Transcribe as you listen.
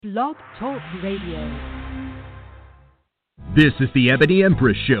Blog Talk Radio. This is the Ebony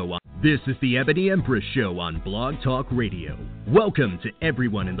Empress Show. This is the Ebony Empress Show on Blog Talk Radio. Welcome to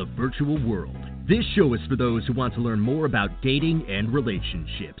everyone in the virtual world. This show is for those who want to learn more about dating and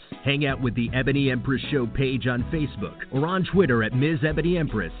relationships. Hang out with the Ebony Empress Show page on Facebook or on Twitter at Ms. Ebony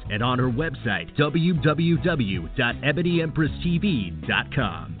Empress and on her website,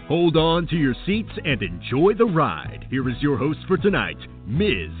 www.ebonyempresstv.com. Hold on to your seats and enjoy the ride. Here is your host for tonight,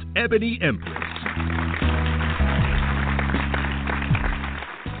 Ms. Ebony Empress.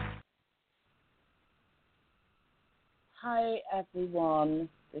 Hi everyone,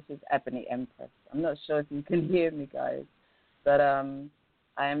 this is Ebony Empress. I'm not sure if you can hear me, guys, but I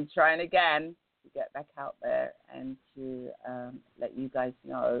am trying again to get back out there and to let you guys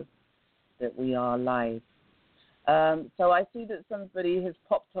know that we are live. So I see that somebody has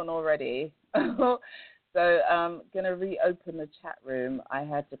popped on already. So I'm going to reopen the chat room. I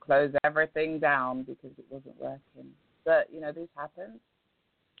had to close everything down because it wasn't working. But, you know, this happens.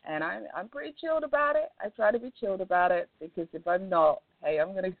 And I'm pretty chilled about it. I try to be chilled about it because if I'm not, hey,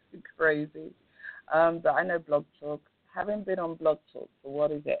 I'm going to go crazy. But I know Blog Talk, having been on Blog Talk for what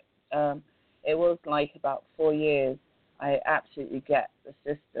is it? It was like about 4 years. I absolutely get the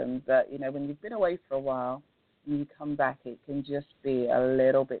system. But, you know, when you've been away for a while and you come back, it can just be a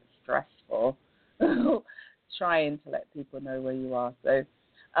little bit stressful trying to let people know where you are. So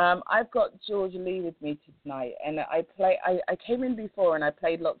I've got George Lee with me tonight, and I came in before and I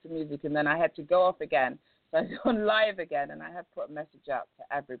played lots of music, and then I had to go off again. So I've gone live again, and I have put a message out to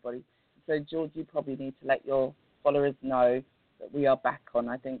everybody. So, George, you probably need to let your followers know that we are back on.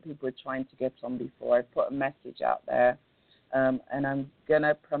 I think people were trying to get on before. I put a message out there, and I'm going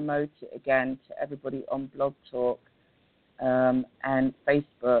to promote it again to everybody on Blog Talk and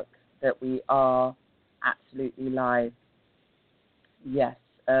Facebook that we are absolutely live. Yes.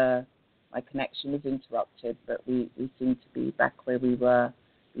 My connection was interrupted, but we seem to be back where we were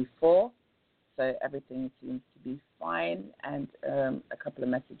before. So everything seems to be fine, and a couple of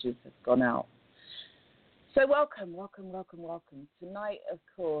messages have gone out. So welcome. Tonight, of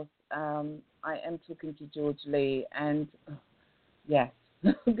course, I am talking to George Lee, and yes,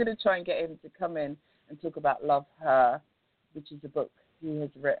 I'm going to try and get him to come in and talk about Love Her, which is a book he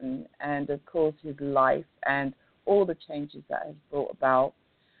has written, and, of course, his life and all the changes that has brought about.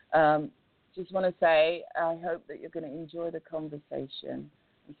 Just want to say I hope that you're going to enjoy the conversation.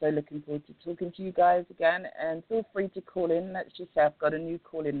 I'm so looking forward to talking to you guys again, and feel free to call in. Let's just say I've got a new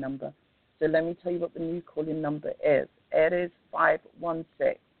call-in number. So let me tell you what the new call-in number is. It is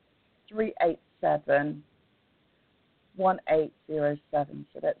 516-387-1807.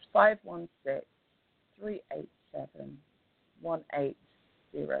 So that's 516-387-1807.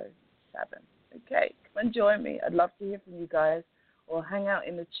 Okay, come and join me. I'd love to hear from you guys. Or hang out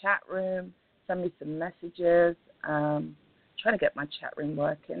in the chat room, send me some messages. Trying to get my chat room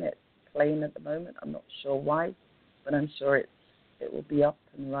working. It's playing at the moment. I'm not sure why, but I'm sure it will be up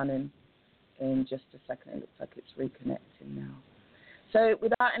and running in just a second. It looks like it's reconnecting now. So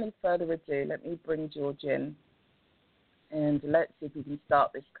without any further ado, let me bring George in, and let's see if we can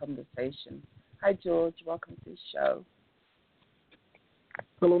start this conversation. Hi, George. Welcome to the show.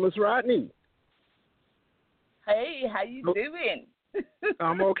 Hello, Miss Rodney. Hey, how you doing?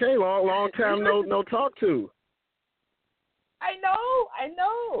 I'm okay. Long time no talk to. I know.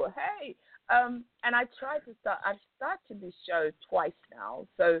 Hey, and I've started this show twice now.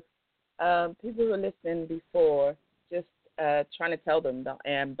 So people who are listening before, just trying to tell them that I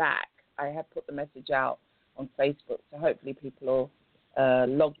am back. I have put the message out on Facebook, so hopefully people will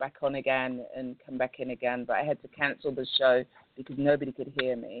log back on again and come back in again. But I had to cancel the show because nobody could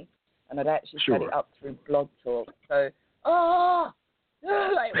hear me. And I'd actually set it up through Blog Talk. So, like,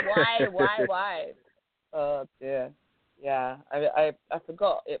 why? Oh, dear. Yeah, I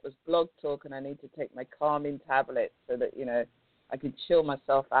forgot it was Blog Talk, and I need to take my calming tablet so that, you know, I could chill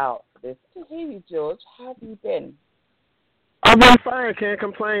myself out for this. Good to hear you, George. How have you been? I've been fine. Can't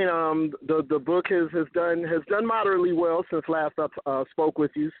complain. The book has done moderately well since last I spoke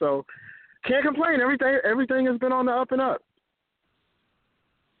with you. So, can't complain. Everything has been on the up and up.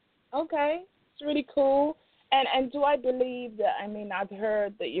 Okay, it's really cool. And do I believe that, I mean, I've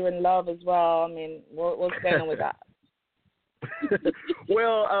heard that you're in love as well. I mean, what's going on with that?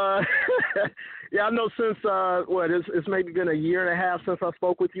 Well, yeah, I know since, it's maybe been a year and a half since I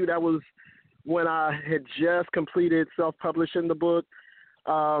spoke with you. That was when I had just completed self-publishing the book.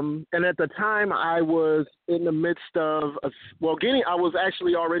 And at the time, I was in the midst of, I was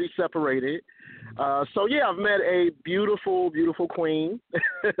actually already separated. So, yeah, I've met a beautiful, beautiful queen.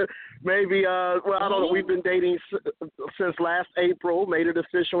 Maybe, I don't know, we've been dating since last April, made it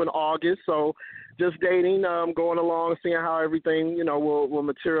official in August. So just dating, going along, seeing how everything, will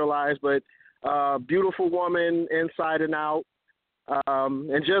materialize. But beautiful woman inside and out,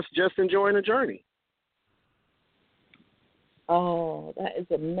 and just enjoying the journey. Oh, that is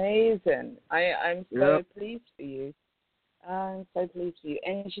amazing. I'm so pleased for you. I'm so pleased for you.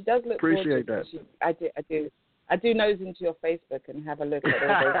 And she does look Appreciate gorgeous. that. I do nose into your Facebook and have a look at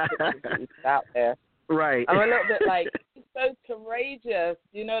all those pictures that you put out there. Right. I'm a little bit like, she's so courageous.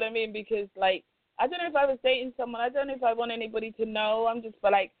 You know what I mean? Because, like, I don't know if I was dating someone. I don't know if I want anybody to know. I'm just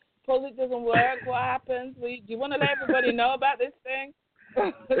like, suppose it doesn't work. What happens? Do you want to let everybody know about this thing? You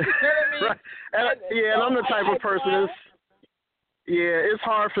know what I mean? Right. And I'm the type of person it's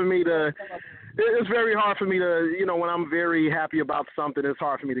hard for me to, it's very hard for me to, when I'm very happy about something, it's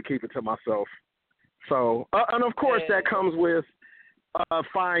hard for me to keep it to myself. So, and of course that comes with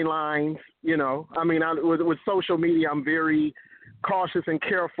fine lines, I mean, with social media, I'm very cautious and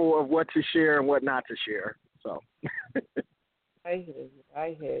careful of what to share and what not to share. So. I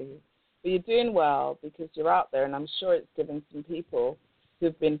hear you. But you're doing well because you're out there, and I'm sure it's given some people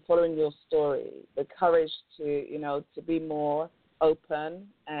who've been following your story the courage to, to be more open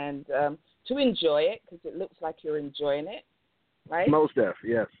and to enjoy it, because it looks like you're enjoying it, right? Most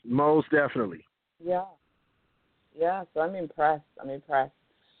definitely. Yeah. So I'm impressed.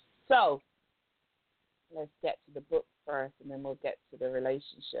 So let's get to the book first, and then we'll get to the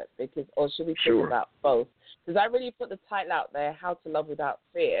relationship. Or should we talk about both? Because I really put the title out there, How to Love Without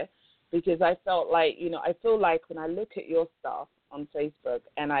Fear, because I felt like, I feel like when I look at your stuff on Facebook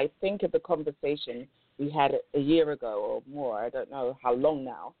and I think of the conversation we had a year ago or more, I don't know how long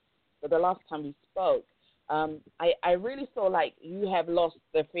now, but the last time we spoke, I really feel like you have lost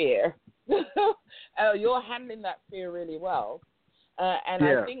the fear. You're handling that fear really well. And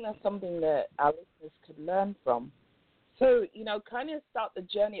I think that's something that our listeners could learn from. So, kind of start the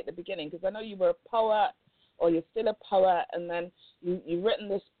journey at the beginning, because I know you were a poet, or you're still a poet, and then you've written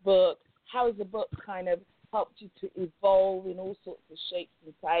this book. How has the book kind of helped you to evolve in all sorts of shapes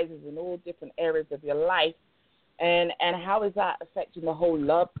and sizes in all different areas of your life? And how is that affecting the whole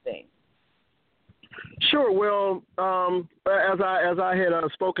love thing? Sure. Well, as I had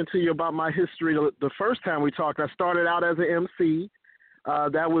spoken to you about my history the first time we talked, I started out as an MC.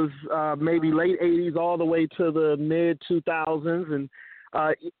 That was maybe late 80s all the way to the mid-2000s. And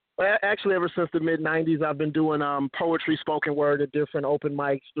actually ever since the mid-90s, I've been doing poetry, spoken word at different open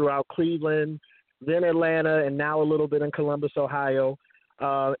mics throughout Cleveland, then Atlanta, and now a little bit in Columbus, Ohio.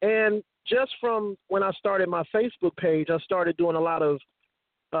 And just from when I started my Facebook page, I started doing a lot of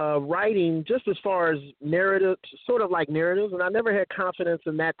writing just as far as narrative, sort of like narratives. And I never had confidence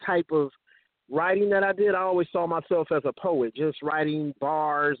in that type of writing that I did. I always saw myself as a poet, just writing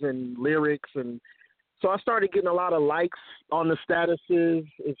bars and lyrics. And so I started getting a lot of likes on the statuses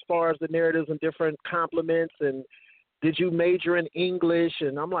as far as the narratives and different compliments. And did you major in English?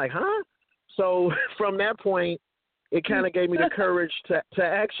 And I'm like, huh? So from that point, it kind of gave me the courage to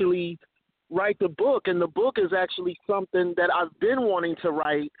actually write the book. And the book is actually something that I've been wanting to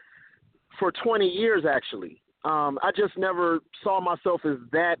write for 20 years, actually. I just never saw myself as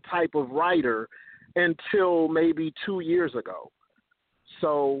that type of writer until maybe 2 years ago.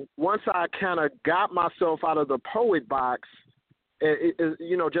 So once I kind of got myself out of the poet box,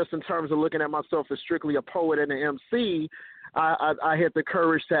 just in terms of looking at myself as strictly a poet and an MC, I had the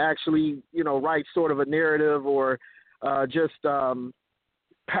courage to actually, write sort of a narrative or just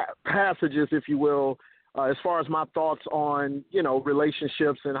passages, if you will, as far as my thoughts on,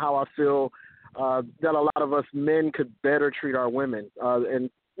 relationships and how I feel that a lot of us men could better treat our women. And,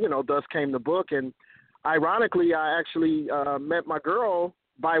 thus came the book. And ironically, I actually met my girl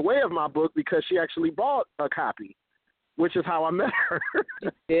by way of my book because she actually bought a copy, which is how I met her.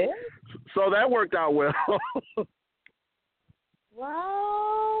 You did? So that worked out well.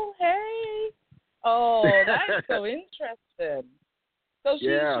 Wow. Hey. Oh, that's so interesting. So what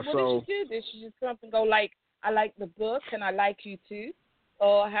did she do? Did she just come up and go like, I like the book and I like you too?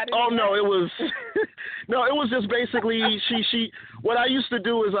 Or how did it was just basically she what I used to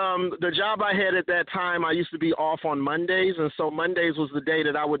do is the job I had at that time, I used to be off on Mondays, and so Mondays was the day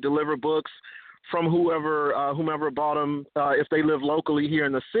that I would deliver books from whomever bought them if they live locally here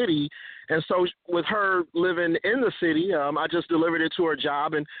in the city. And so with her living in the city, I just delivered it to her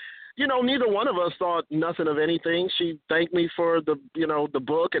job, and neither one of us thought nothing of anything. She thanked me for the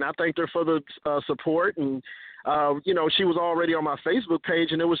book, and I thanked her for the support. And she was already on my Facebook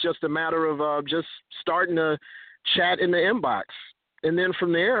page, and it was just a matter of just starting to chat in the inbox. And then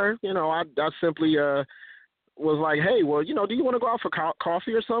from there, I simply was like, hey, well, do you want to go out for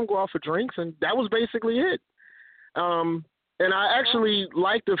coffee or something, go out for drinks? And that was basically it. And I actually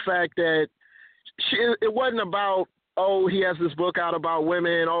liked the fact that it wasn't about, oh, he has this book out about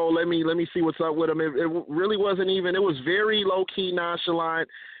women. Oh, let me see what's up with him. It really wasn't even. It was very low key, nonchalant,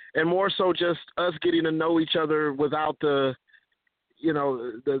 and more so just us getting to know each other without the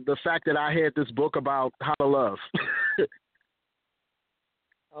fact that I had this book about how to love.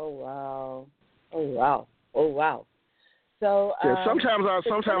 Oh wow! Oh wow! Oh wow! So yeah, sometimes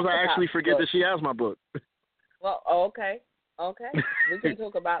I actually forget that she has my book. Well, okay, we can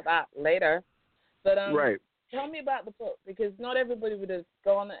talk about that later. But right. Tell me about the book, because not everybody would have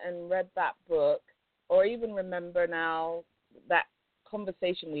gone and read that book or even remember now that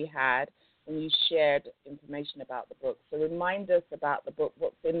conversation we had when you shared information about the book. So remind us about the book.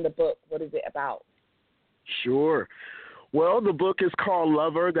 What's in the book? What is it about? Sure. Well, the book is called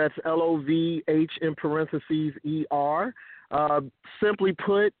Lover. That's LOVH in parentheses ER. Simply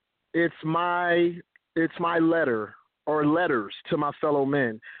put, it's my letter or letters to my fellow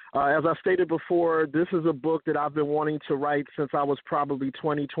men. As I stated before, this is a book that I've been wanting to write since I was probably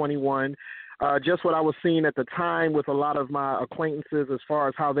 20, 21. Just what I was seeing at the time with a lot of my acquaintances as far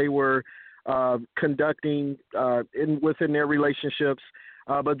as how they were conducting within their relationships.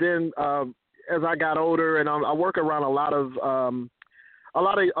 But then as I got older, and I work around a lot of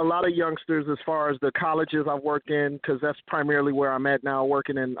youngsters as far as the colleges I've worked in, because that's primarily where I'm at now. I work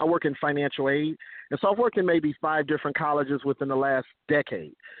in financial aid, and so I've worked in maybe 5 different colleges within the last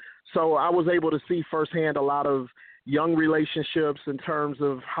decade. So I was able to see firsthand a lot of young relationships in terms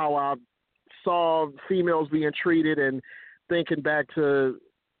of how I saw females being treated, and thinking back to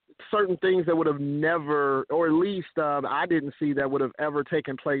certain things that would have never, or at least I didn't see that would have ever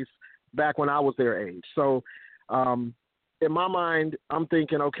taken place back when I was their age. So in my mind, I'm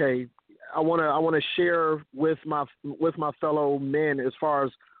thinking, okay, I want to share with my fellow men as far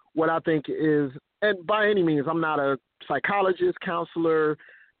as what I think is, and by any means, I'm not a psychologist, counselor,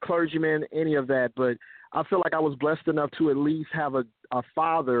 clergyman, any of that, but I feel like I was blessed enough to at least have a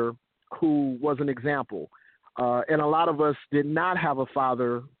father who was an example. And a lot of us did not have a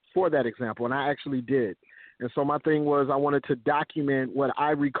father for that example, and I actually did. And so my thing was, I wanted to document what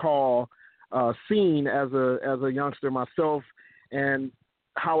I recall seeing as a youngster myself, and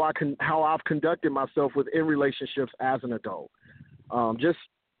how I've conducted myself within relationships as an adult. Just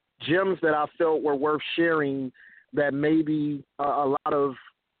gems that I felt were worth sharing that maybe a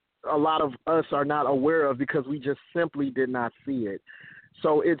lot of us are not aware of because we just simply did not see it.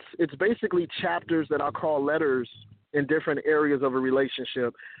 So it's basically chapters that I call letters in different areas of a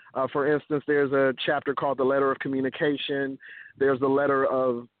relationship. For instance, there's a chapter called the letter of communication. There's the letter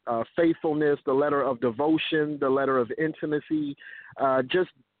of faithfulness, the letter of devotion, the letter of intimacy. Just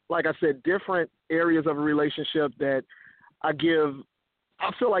like I said, different areas of a relationship that I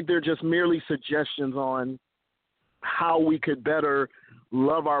feel like they're just merely suggestions on how we could better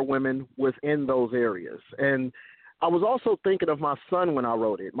love our women within those areas. And I was also thinking of my son when I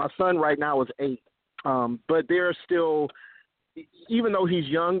wrote it. My son right now is 8, but there are still, even though he's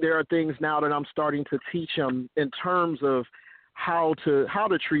young, there are things now that I'm starting to teach him in terms of how to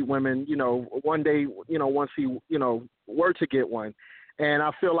treat women, one day, once he, were to get one. And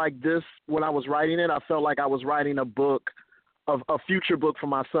I feel like when I was writing it, I felt like I was writing a future book for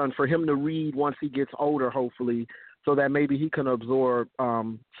my son, for him to read once he gets older, hopefully, so that maybe he can absorb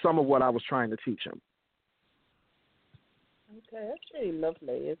some of what I was trying to teach him. Okay, that's really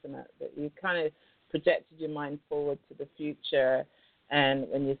lovely, isn't it? That you kind of projected your mind forward to the future, and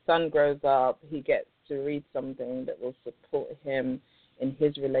when your son grows up, he gets to read something that will support him in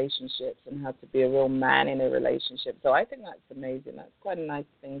his relationships and how to be a real man in a relationship. So I think that's amazing. That's quite a nice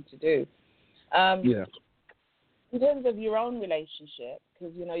thing to do. Yeah. In terms of your own relationship,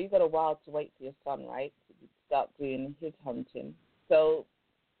 because, you've got a while to wait for your son, right, to start doing his hunting. So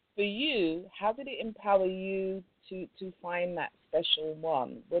for you, how did it empower you to find that special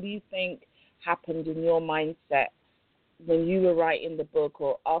one? What do you think happened in your mindset when you were writing the book,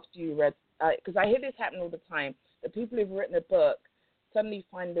 or after you read? Because I hear this happen all the time, that people who've written a book suddenly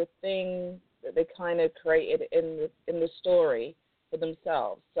find the thing that they kind of created in the story for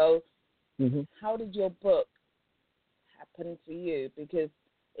themselves. So how did your book happen for you? Because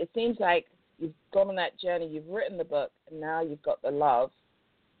it seems like you've gone on that journey, you've written the book, and now you've got the love.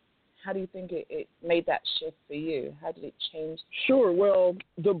 how do you think it made that shift for you? How did it change? Sure. Well,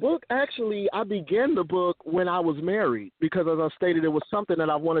 the book, actually, I began the book when I was married because, as I stated, it was something that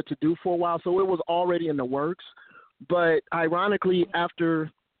I wanted to do for a while, so it was already in the works. But ironically,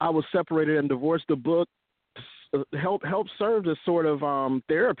 after I was separated and divorced, the book helped serve as sort of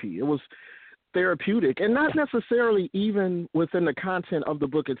therapy. It was therapeutic, and not necessarily even within the content of the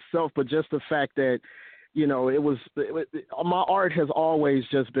book itself, but just the fact that, you know, my art has always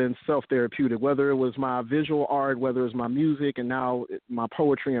just been self-therapeutic, whether it was my visual art, whether it was my music, and now my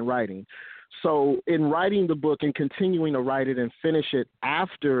poetry and writing. So in writing the book and continuing to write it and finish it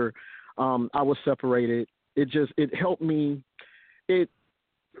after I was separated, it helped me.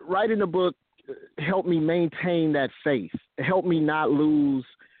 Writing the book helped me maintain that faith. It helped me not lose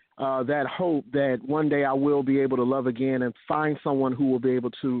that hope that one day I will be able to love again and find someone who will be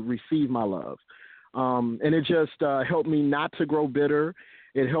able to receive my love. And it just helped me not to grow bitter.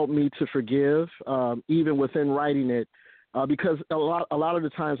 It helped me to forgive, even within writing it, because a lot of the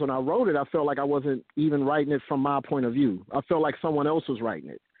times when I wrote it, I felt like I wasn't even writing it from my point of view. I felt like someone else was writing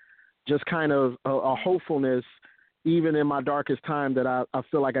it. Just kind of a hopefulness, even in my darkest time, that I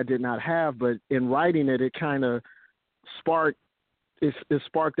feel like I did not have. But in writing it, it kind of sparked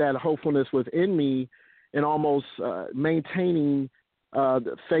that hopefulness within me, and almost maintaining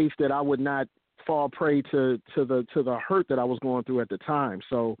the faith that I would not fall prey to the hurt that I was going through at the time.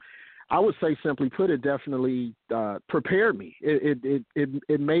 So I would say, simply put, it definitely prepared me.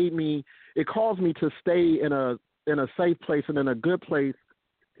 It made me. It caused me to stay in a safe place and in a good place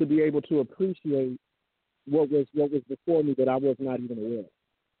to be able to appreciate what was before me that I was not even aware of.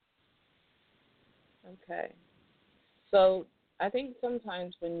 Okay. So I think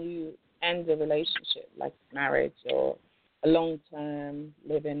sometimes when you end a relationship, like marriage or a long-term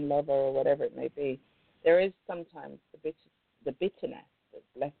living lover or whatever it may be, there is sometimes the bitterness that's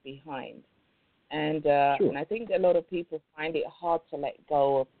left behind. And Sure. And I think a lot of people find it hard to let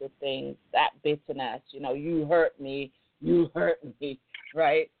go of the things, that bitterness, you know, you hurt me,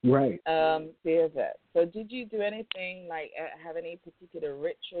 right? Right. There's that. So did you do anything, like have any particular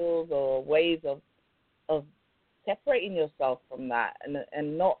rituals or ways of separating yourself from that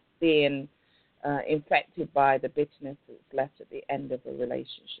and not being infected by the bitterness that's left at the end of a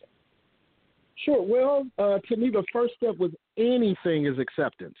relationship? Sure. Well, to me, the first step with anything is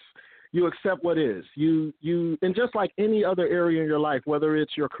acceptance. You accept what is. You and just like any other area in your life, whether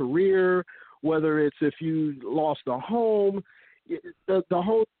it's your career, whether it's if you lost a home,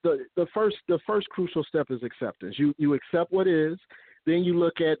 the first crucial step is acceptance. You accept what is. Then you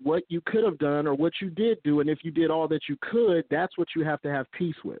look at what you could have done or what you did do, and if you did all that you could, that's what you have to have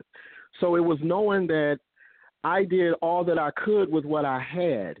peace with. So it was knowing that I did all that I could with what I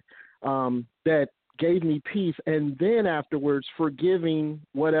had that gave me peace, and then afterwards forgiving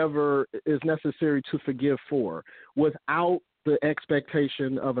whatever is necessary to forgive for without the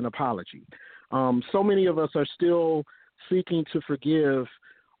expectation of an apology. So many of us are still seeking to forgive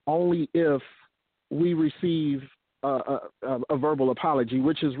only if we receive a verbal apology,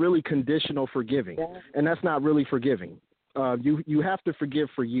 which is really conditional forgiving, and that's not really forgiving. You have to forgive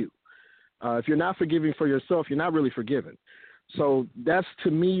for you. If you're not forgiving for yourself, you're not really forgiving. So that's,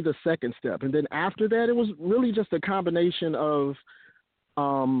 to me, the second step. And then after that, it was really just a combination of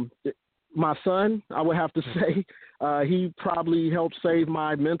my son, I would have to say. He probably helped save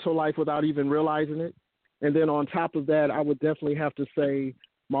my mental life without even realizing it. And then on top of that, I would definitely have to say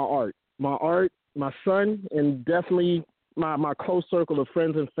my art, my son, and definitely my close circle of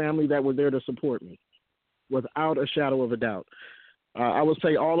friends and family that were there to support me, without a shadow of a doubt. I would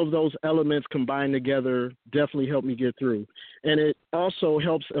say all of those elements combined together definitely helped me get through. And it also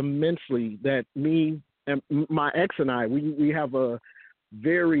helps immensely that me and my ex and I, we have a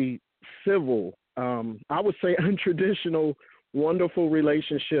very civil, I would say untraditional, wonderful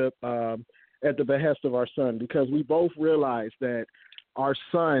relationship at the behest of our son, because we both realize that our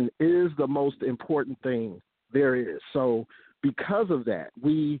son is the most important thing there is. So because of that,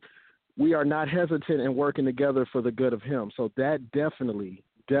 we are not hesitant in working together for the good of him. So that definitely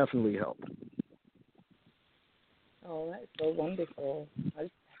helped. Oh, that's so wonderful. I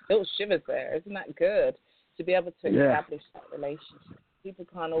just feel shivers there. Isn't that good to be able to establish that relationship? People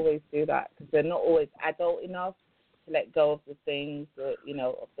can't always do that because they're not always adult enough to let go of the things that, you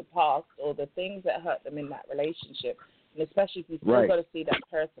know, of the past or the things that hurt them in that relationship. And especially if you still got to see that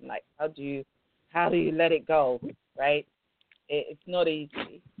person, like how do you let it go, right? It's not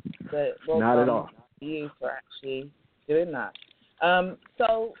easy. But not at all. To you for actually doing that.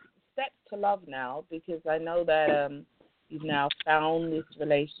 So steps to love now, because I know that you've now found this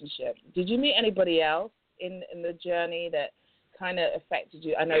relationship. Did you meet anybody else in the journey that kind of affected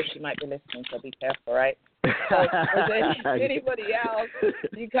you? I know she might be listening, so be careful, right? So was there anybody else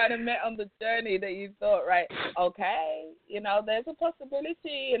you kind of met on the journey that you thought, right, okay, you know, there's a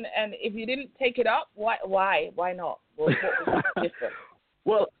possibility, and if you didn't take it up, why not? What was different?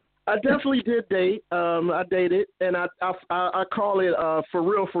 Well, I definitely did date. I dated, and I call it for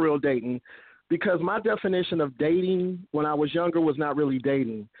real dating, because my definition of dating when I was younger was not really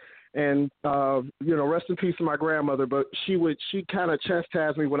dating. And you know, rest in peace to my grandmother, but she kind of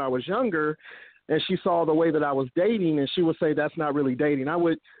chastised me when I was younger, and she saw the way that I was dating, and she would say that's not really dating. I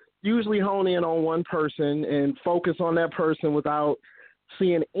would usually hone in on one person and focus on that person without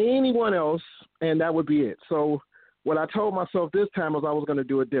seeing anyone else, and that would be it. So what I told myself this time was I was going to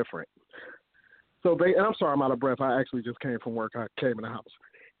do it different. So and I'm sorry I'm out of breath. I actually just came from work. I came in the house.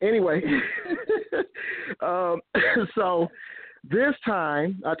 Anyway, so this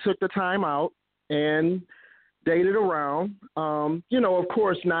time I took the time out and dated around, you know, of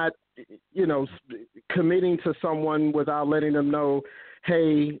course not, you know, committing to someone without letting them know,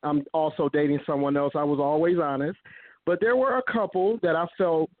 hey, I'm also dating someone else. I was always honest. But there were a couple that I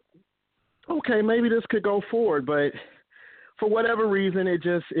felt, okay, maybe this could go forward, but for whatever reason, it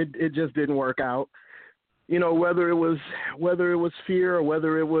just didn't work out. You know, whether it was fear or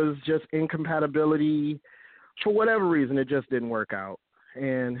whether it was just incompatibility, for whatever reason, it just didn't work out.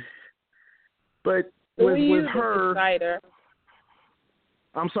 But with her, decider?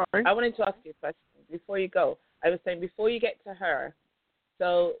 I'm sorry? I wanted to ask you a question before you go. I was saying before you get to her,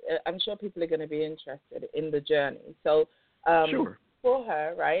 so I'm sure people are going to be interested in the journey. So sure. For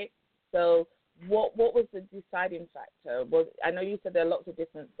her, right? So what was the deciding factor? I know you said there are lots of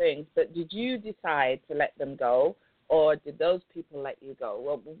different things, but did you decide to let them go, or did those people let you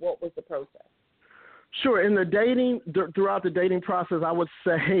go? What was the process? Sure. In the dating, throughout the dating process, I would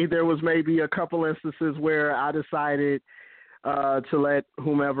say there was maybe a couple instances where I decided to let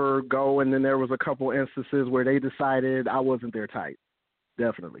whomever go, and then there was a couple instances where they decided I wasn't their type.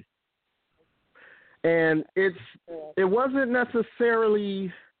 Definitely. And it wasn't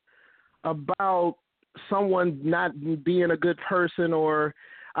necessarily about someone not being a good person, or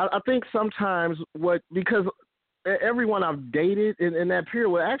I think sometimes because everyone I've dated in that period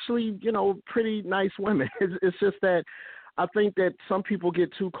were actually, you know, pretty nice women. It's just that I think that some people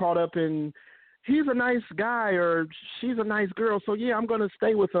get too caught up in, he's a nice guy or she's a nice girl, so yeah, I'm going to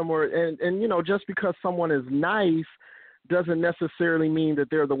stay with them. And you know, just because someone is nice doesn't necessarily mean that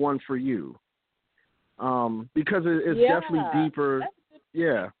they're the one for you. Because it's definitely deeper.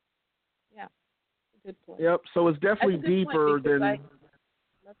 Yeah. Yeah. Good point. Yep. So it's definitely deeper than. I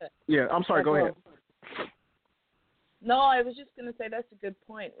love it. Yeah. I'm sorry. Go ahead. No, I was just going to say that's a good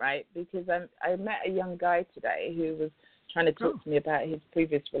point, right? Because I met a young guy today who was trying to talk to me about his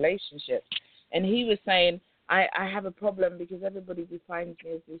previous relationship, and he was saying, I have a problem because everybody defines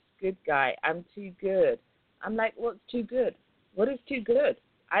me as this good guy. I'm too good. I'm like, what's too good? What is too good?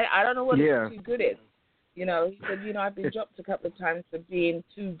 I don't know what too good is. You know, he said, you know, I've been dropped a couple of times for being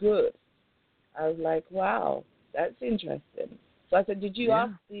too good. I was like, wow, that's interesting. So I said, did you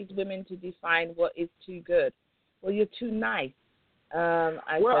ask these women to define what is too good? Well, you're too nice. I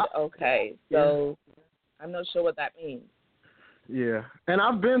said, okay, so I'm not sure what that means. Yeah, and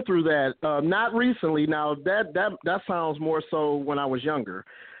I've been through that. Not recently. Now, that sounds more so when I was younger.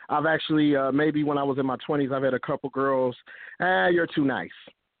 I've actually, maybe when I was in my 20s, I've had a couple girls, you're too nice.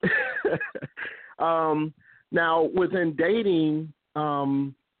 Now, within dating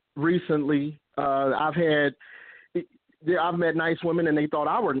recently, I've met nice women, and they thought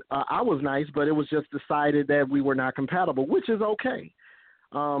I was nice, but it was just decided that we were not compatible, which is okay,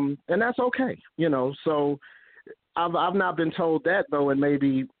 and that's okay, you know. So I've not been told that though in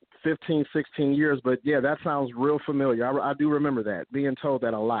maybe 15, 16 years, but yeah, that sounds real familiar. I do remember that, being told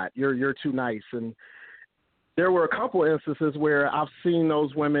that a lot. You're too nice, and there were a couple instances where I've seen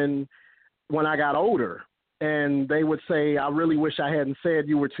those women when I got older. And they would say, I really wish I hadn't said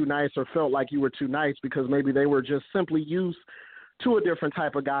you were too nice or felt like you were too nice, because maybe they were just simply used to a different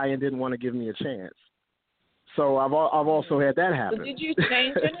type of guy and didn't want to give me a chance. So I've also had that happen. So did you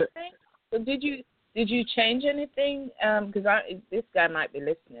change anything? Did you change anything? Because this guy might be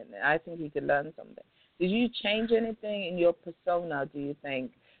listening. I think he could learn something. Did you change anything in your persona, do you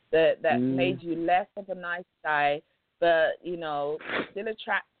think, that made you less of a nice guy, but, you know, still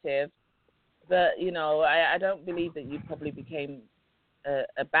attractive? But, you know, I don't believe that you probably became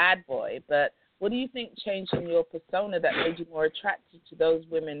a bad boy. But what do you think changed in your persona that made you more attracted to those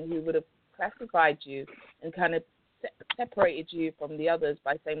women who would have classified you and kind of separated you from the others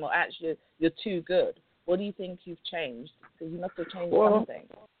by saying, well, actually, you're too good? What do you think you've changed? Because you must have changed something.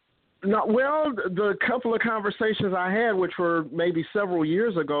 No, well, the couple of conversations I had, which were maybe several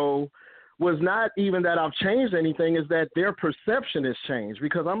years ago, was not even that I've changed anything, is that their perception has changed,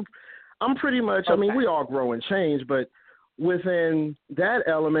 because I'm pretty much, okay. I mean, we all grow and change, but within that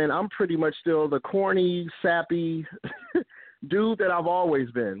element, I'm pretty much still the corny, sappy dude that I've always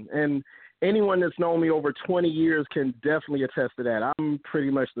been. And anyone that's known me over 20 years can definitely attest to that. I'm pretty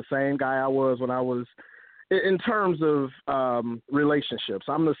much the same guy I was when I was, in terms of relationships.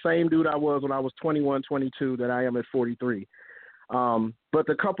 I'm the same dude I was when I was 21, 22 that I am at 43. But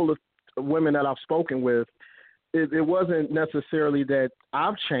the couple of women that I've spoken with, it wasn't necessarily that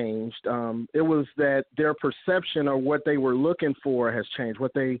I've changed. It was that their perception of what they were looking for has changed.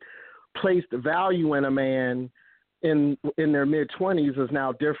 What they placed value in a man in their mid-20s is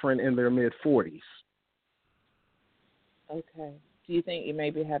now different in their mid-40s. Okay. Do you think you may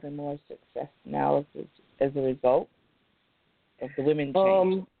be having more success now as a result of the women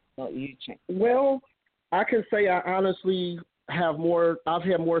change, not you change? Well, I can say I honestly I've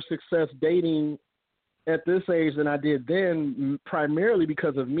had more success dating at this age than I did then, primarily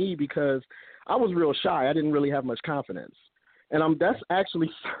because of me, because I was real shy. I didn't really have much confidence. And that's actually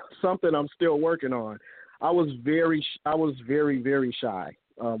something I'm still working on. I was very, very shy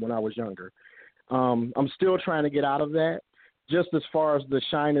when I was younger. I'm still trying to get out of that, just as far as the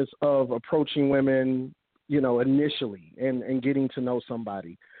shyness of approaching women, initially and getting to know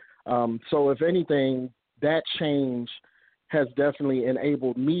somebody. So if anything, that change has definitely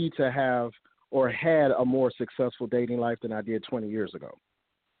enabled me to have or had a more successful dating life than I did 20 years ago.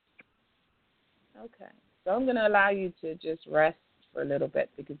 Okay. So I'm going to allow you to just rest for a little bit,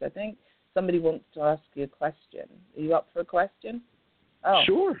 because I think somebody wants to ask you a question. Are you up for a question? Oh,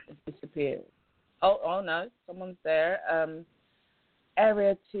 sure. It disappeared. Oh no, someone's there.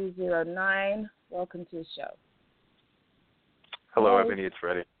 Area 209, welcome to the show. Hello, Hey. Ebony, it's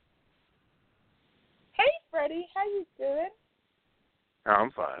Freddie. Hey, Freddie, how you doing? Oh,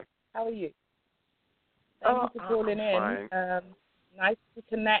 I'm fine. How are you? Thank you for calling in. Nice to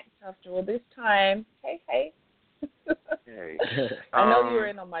connect after all this time. Hey. Hey. I know you were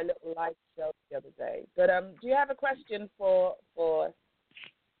in on my little live show the other day, but do you have a question for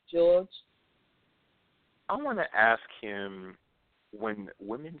George? I want to ask him, when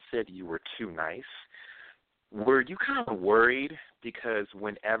women said you were too nice, were you kind of worried? Because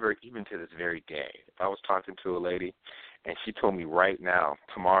whenever, even to this very day, if I was talking to a lady and she told me right now,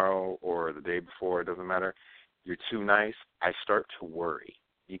 tomorrow or the day before, it doesn't matter, you're too nice, I start to worry,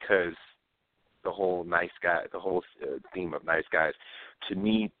 because the whole nice guy, the whole theme of nice guys, to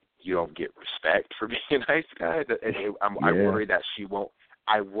me, you don't get respect for being a nice guy. I worry that she won't.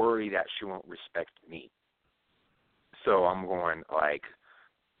 I worry that she won't respect me. So I'm going like,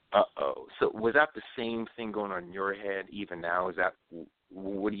 uh-oh. So was that the same thing going on in your head even now? Is that,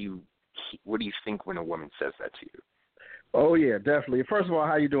 what do you think when a woman says that to you? Oh yeah, definitely. First of all,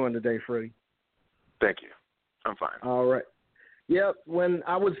 how you doing today, Freddie? Thank you. I'm fine. All right. Yep. When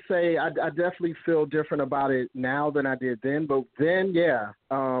I would say I definitely feel different about it now than I did then, but then, yeah,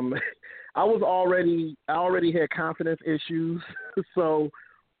 I already had confidence issues. So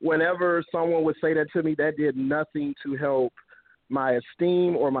whenever someone would say that to me, that did nothing to help my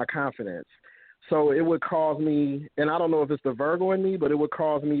esteem or my confidence. So it would cause me, and I don't know if it's the Virgo in me, but it would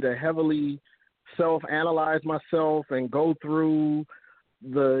cause me to heavily self-analyze myself and go through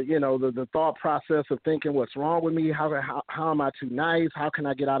the thought process of thinking, what's wrong with me? How am I too nice? How can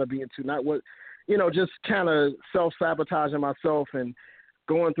I get out of being too nice? Just kind of self-sabotaging myself and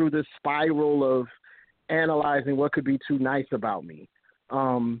going through this spiral of analyzing what could be too nice about me.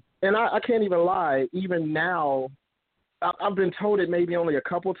 And I can't even lie. Even now, I've been told it maybe only a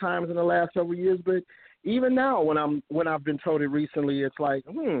couple times in the last several years, but even now when I've been told it recently, it's like,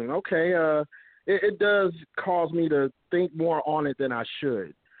 okay, it does cause me to think more on it than I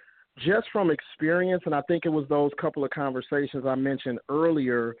should. Just from experience, and I think it was those couple of conversations I mentioned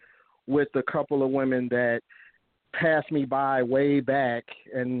earlier with the couple of women that passed me by way back,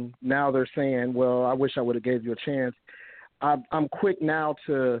 and now they're saying, well, I wish I would have gave you a chance. I'm quick now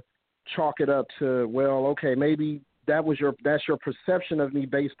to chalk it up to, well, okay, maybe that's your perception of me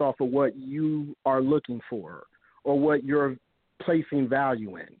based off of what you are looking for or what you're placing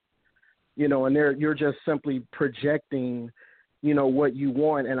value in. And you're just simply projecting, what you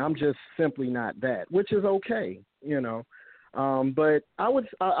want, and I'm just simply not that, which is okay, But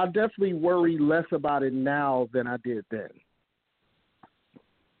I definitely worry less about it now than I did then.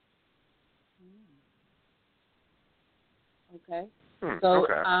 Okay. So,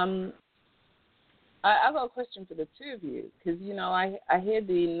 I've got a question for the two of you, because, I hear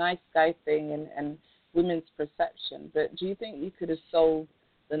the nice guy thing and women's perception, but do you think you could have solved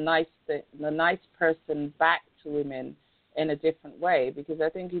the nice person back to women in a different way. Because I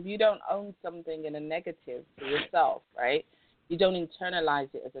think if you don't own something in a negative for yourself, right, you don't internalize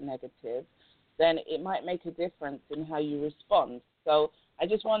it as a negative, then it might make a difference in how you respond. So I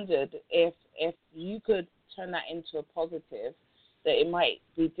just wondered if you could turn that into a positive, that it might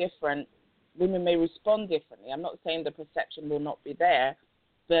be different. Women may respond differently. I'm not saying the perception will not be there,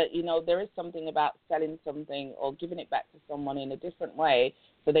 but, you know, there is something about selling something or giving it back to someone in a different way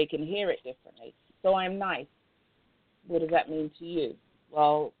so they can hear it differently. So I'm nice. What does that mean to you?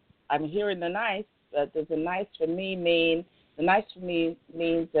 Well, I'm hearing the nice, but does the nice for me mean, the nice for me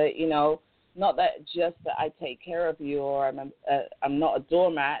means that, you know, not that just that I take care of you, or I'm not a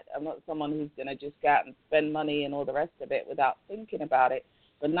doormat. I'm not someone who's going to just go out and spend money and all the rest of it without thinking about it.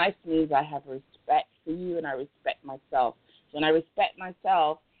 But nice means I have respect for you and I respect myself. So when I respect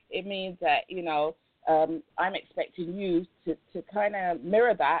myself, it means that, you know, I'm expecting you to kind of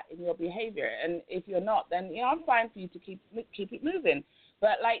mirror that in your behavior. And if you're not, then, you know, I'm fine for you to keep it moving.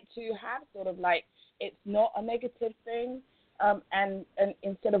 But, like, to have sort of like it's not a negative thing, and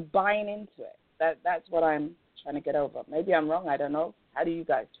instead of buying into it. That's what I'm trying to get over. Maybe I'm wrong. I don't know. How do you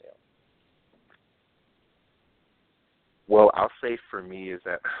guys feel? Well, I'll say for me is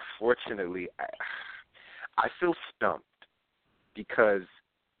that, fortunately, I feel stumped because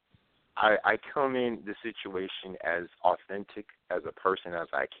I come in the situation as authentic as a person as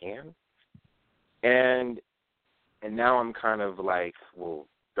I can, and now I'm kind of like, well,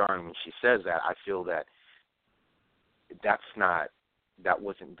 darn, when she says that, I feel that that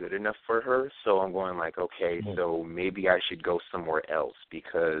wasn't good enough for her. So I'm going like, okay, so maybe I should go somewhere else,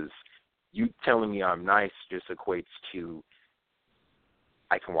 because you telling me I'm nice just equates to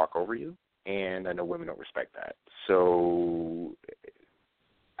I can walk over you, and I know women don't respect that. So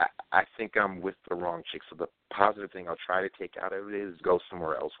I think I'm with the wrong chick. So the positive thing I'll try to take out of it is go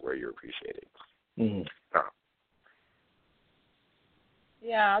somewhere else where you're appreciated.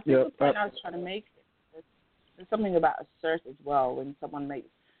 Yeah, I think the point I was trying to make, there's something about assert as well. When someone makes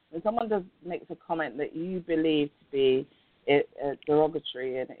a comment that you believe to be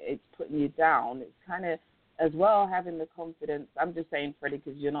derogatory and it's putting you down, it's kind of as well having the confidence. I'm just saying, Freddie,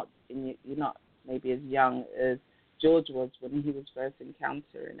 because you're not maybe as young as George was when he was first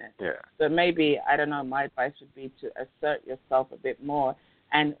encountering it. Yeah. So maybe, I don't know, my advice would be to assert yourself a bit more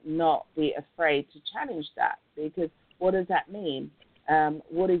and not be afraid to challenge that, because what does that mean?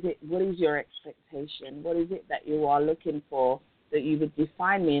 What is it? What is your expectation? What is it that you are looking for that you would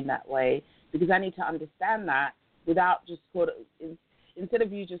define me in that way? Because I need to understand that without just sort of, instead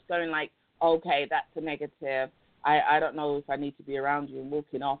of you just going like, okay, that's a negative, I don't know if I need to be around you, and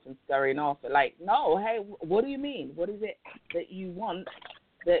walking off and scurrying off. But like, no, hey, what do you mean? What is it that you want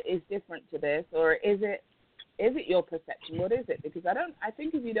that is different to this? Or is it your perception? What is it? Because I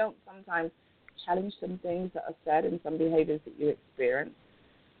think if you don't sometimes challenge some things that are said and some behaviors that you experience,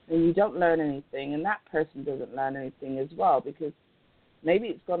 then you don't learn anything, and that person doesn't learn anything as well, because maybe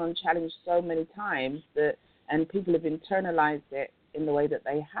it's gone unchallenged so many times and people have internalized it in the way that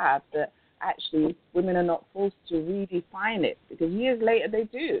they have, that actually women are not forced to redefine it, because years later they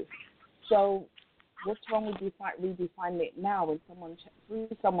do. So what's wrong with redefining it now when someone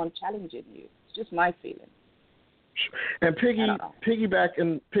challenging you? It's just my feeling. And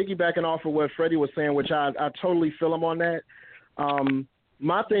piggybacking off of what Freddie was saying, which I totally feel him on that.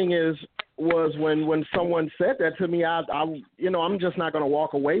 My thing was when someone said that to me, I'm just not going to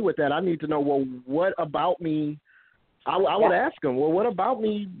walk away with that. I need to know, well, what about me? I would ask them, well, what about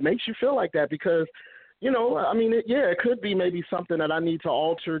me makes you feel like that? Because, I mean, it could be maybe something that I need to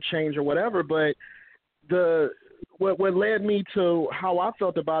alter, change, or whatever. But what led me to how I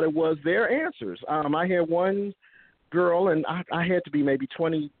felt about it was their answers. I had one girl, and I had to be maybe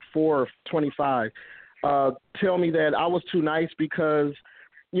 24 or 25, tell me that I was too nice because,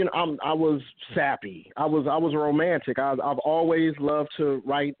 I was sappy. I was romantic. I've always loved to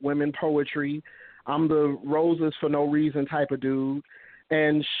write women poetry. I'm the roses for no reason type of dude.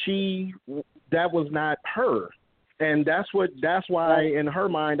 And that was not her. And that's why in her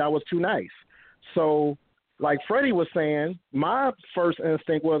mind I was too nice. So like Freddie was saying, my first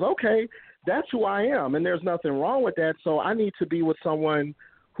instinct was, okay, that's who I am, and there's nothing wrong with that. So I need to be with someone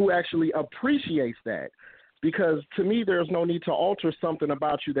who actually appreciates that, because to me, there's no need to alter something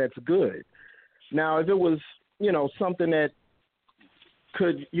about you that's good. Now, if it was, something that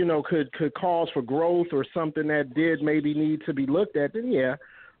could cause for growth or something that did maybe need to be looked at, then yeah.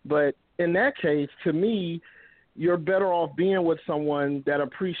 But in that case, to me, you're better off being with someone that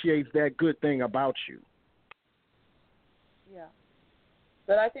appreciates that good thing about you. Yeah.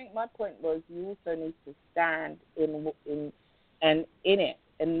 But I think my point was you also need to stand in it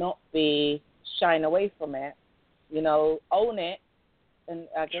and not be shying away from it. You know, own it. And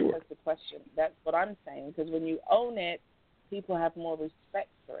I guess that's the question. That's what I'm saying, because when you own it, people have more respect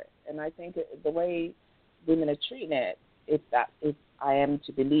for it. And I think the way women are treating it, if I am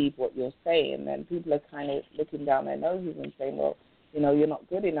to believe what you're saying, then people are kind of looking down their noses and saying, well, you know, you're not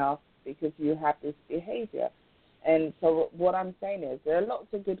good enough because you have this behavior. And so what I'm saying is there are lots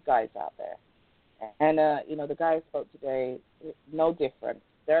of good guys out there. And, you know, the guy I spoke today, no different.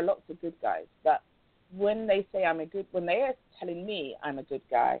 There are lots of good guys. But when they say when they are telling me I'm a good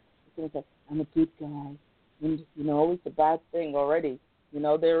guy, they're going to say, I'm a good guy. And, you know, it's a bad thing already. You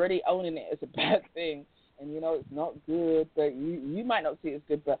know, they're already owning it as a bad thing. And, you know, it's not good, but you might not see it as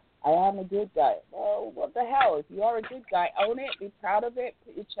good, but I am a good guy. Well, what the hell? If you are a good guy, own it, be proud of it,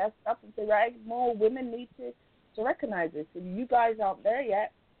 put your chest up and say, right, more women need to recognize this. If you guys aren't there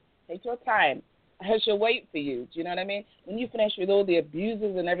yet, take your time. I shall wait for you. Do you know what I mean? When you finish with all the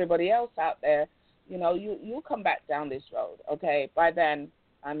abusers and everybody else out there, you know, you'll come back down this road, okay? By then,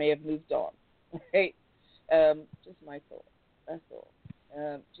 I may have moved on, right? Just my thought. That's all.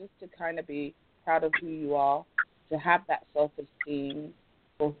 Just to kind of be proud of who you are, to have that self-esteem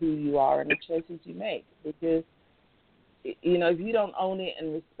for who you are and the choices you make. Because, you know, if you don't own it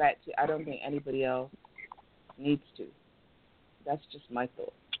and respect it, I don't think anybody else needs to. That's just my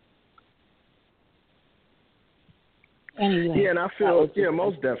thought. Anyway. Yeah, and I feel,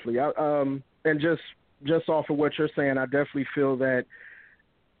 most definitely. And just off of what you're saying, I definitely feel that,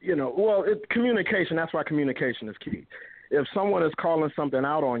 you know, communication, that's why communication is key. If someone is calling something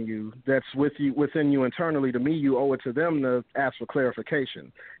out on you that's within you internally, to me, you owe it to them to ask for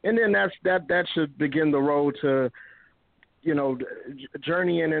clarification. And then that should begin the road to, you know,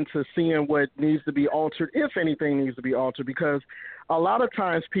 journeying into seeing what needs to be altered, if anything needs to be altered, because a lot of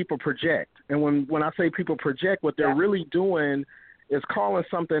times people project. And when I say people project, what they're really doing is calling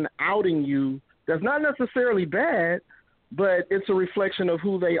something outing you that's not necessarily bad, but it's a reflection of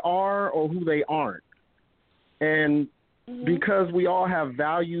who they are or who they aren't. And because we all have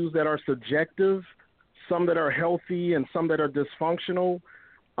values that are subjective, some that are healthy and some that are dysfunctional,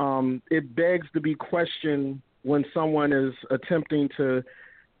 it begs to be questioned when someone is attempting to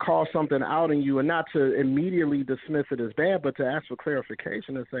call something out in you, and not to immediately dismiss it as bad, but to ask for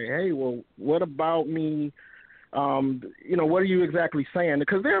clarification and say, hey, well, what about me? You know, what are you exactly saying?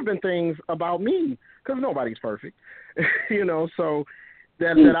 Because there have been things about me, because nobody's perfect, you know, so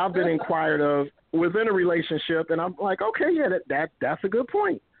that I've been inquired of within a relationship, and I'm like, okay, yeah, that's a good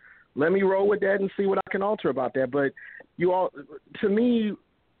point. Let me roll with that and see what I can alter about that. But to me,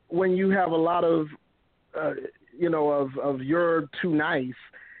 when you have a lot of, you know, of you're too nice,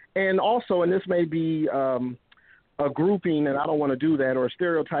 and also, and this may be a grouping, and I don't want to do that, or a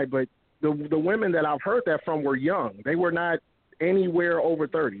stereotype, but the women that I've heard that from were young. They were not anywhere over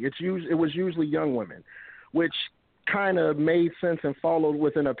 30. It was usually young women, which kind of made sense and followed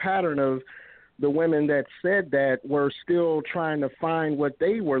within a pattern of the women that said that were still trying to find what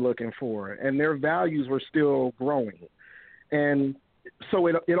they were looking for, and their values were still growing. And so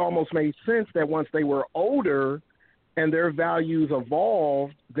it almost made sense that once they were older and their values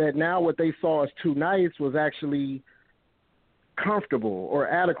evolved, that now what they saw as too nice was actually comfortable or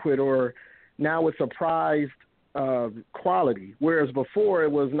adequate, or now it's a prized quality. Whereas before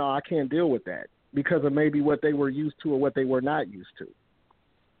it was, no, I can't deal with that because of maybe what they were used to or what they were not used to.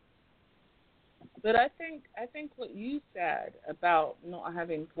 But I think what you said about not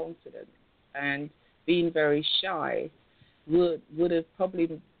having confidence and being very shy would have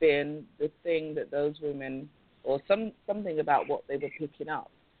probably been the thing that those women, or something about what they were picking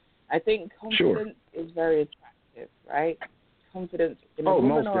up. I think confidence is very attractive, right? Confidence in a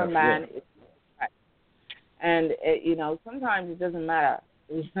woman or a man is attractive. And, you know, sometimes it doesn't matter.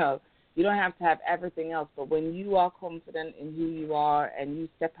 You know, you don't have to have everything else, but when you are confident in who you are and you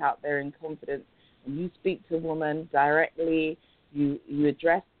step out there in confidence and you speak to a woman directly, you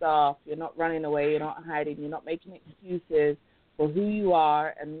address stuff, you're not running away, you're not hiding, you're not making excuses for who you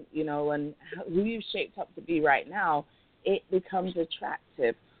are and, you know, and who you've shaped up to be right now, it becomes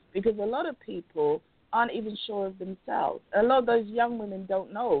attractive because a lot of people aren't even sure of themselves. A lot of those young women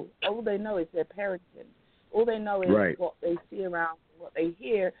don't know. All they know is their parenting. All they know is what they see around, what they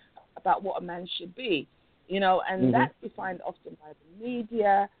hear about what a man should be, you know, and that's defined often by the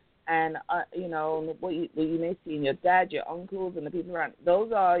media and, you know, what you may see in your dad, your uncles, and the people around.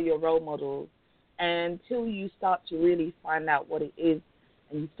 Those are your role models. And until you start to really find out what it is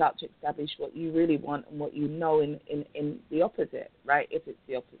and you start to establish what you really want and what you know in the opposite, right, if it's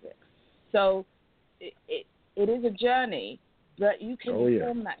the opposite. So it is a journey, but you can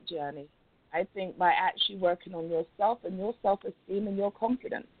form that journey I think, by actually working on yourself and your self-esteem and your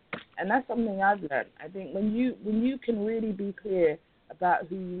confidence. And that's something I've learned. I think when you can really be clear about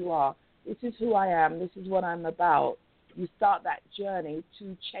who you are, this is who I am, this is what I'm about, you start that journey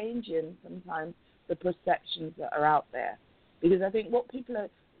to changing sometimes the perceptions that are out there. Because I think what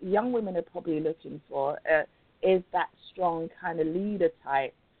young women are probably looking for is that strong kind of leader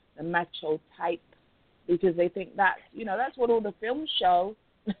type, the macho type, because they think that's what all the films show.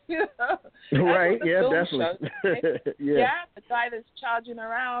 Right, yeah, definitely. Yeah, the guy that's charging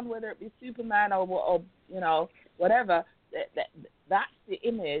around, whether it be Superman or whatever, that's the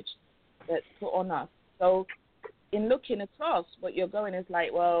image that's put on us. So in looking across, what you're going is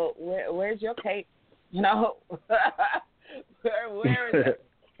like, well, where's your cape? Where is it?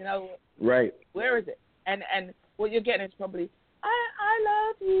 Right. Where is it? And what you're getting is probably, I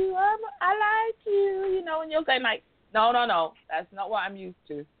love you, I like you, and you're going like, no, that's not what I'm used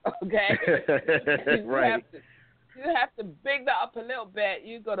to, okay? Right. You have to big that up a little bit.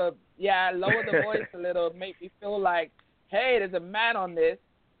 You got to, lower the voice a little, make me feel like, hey, there's a man on this.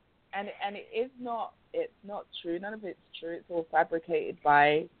 And it's not true. None of it's true. It's all fabricated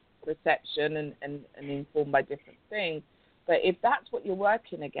by perception and informed by different things. But if that's what you're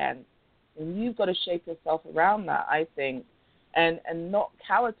working against, then you've got to shape yourself around that, I think, and not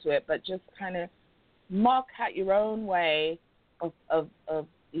cower to it, but just kind of mark out your own way of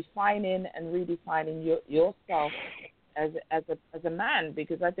defining and redefining yourself as a man,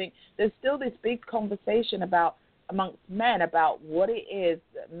 because I think there's still this big conversation amongst men about what it is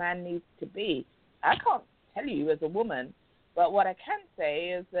that man needs to be. I can't tell you as a woman, but what I can say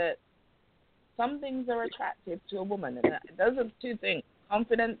is that some things are attractive to a woman, and those are two things: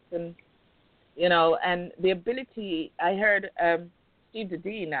 confidence and and the ability. I heard Steve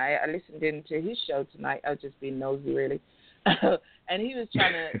Dean. I listened into his show tonight. I was just being nosy, really, and he was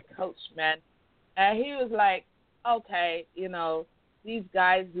trying to coach men. And he was like, okay, these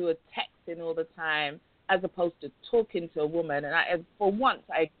guys who are texting all the time as opposed to talking to a woman. And for once,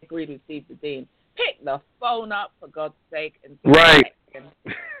 I agreed with Steve Dean. Pick the phone up, for God's sake, and right.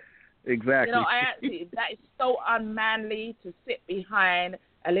 Texting. Exactly. That is so unmanly to sit behind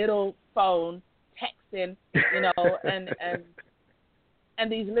a little phone texting,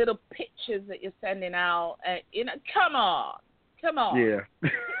 and these little pictures that you're sending out. Come on. Yeah.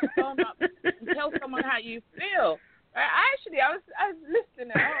 Pick the phone up and tell someone how you feel. Actually, I was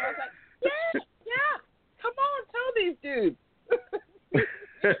listening at home. I was like, yeah. Come on, tell these dudes.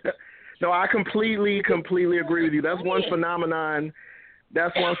 No, I completely agree with you. That's one phenomenon.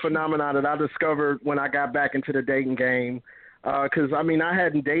 That's one phenomenon that I discovered when I got back into the dating game. Because, I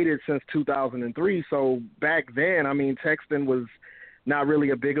hadn't dated since 2003. So back then, texting was not really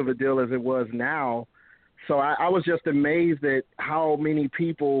a big of a deal as it was now. So I was just amazed at how many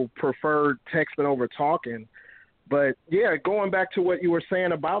people preferred texting over talking. But, yeah, going back to what you were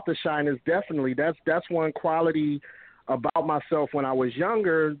saying about the shyness, definitely, that's one quality about myself when I was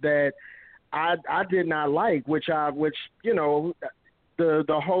younger that I did not like, which the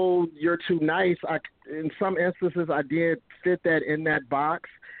whole you're too nice, in some instances I did fit that in that box.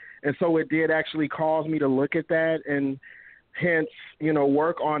 And so it did actually cause me to look at that and hence,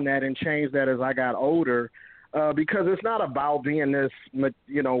 work on that and change that as I got older. Because it's not about being this,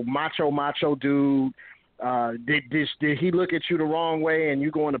 macho dude. Did he look at you the wrong way and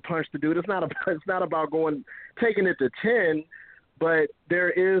you going to punch the dude? It's not about taking it to 10, but there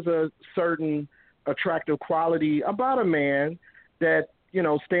is a certain attractive quality about a man that,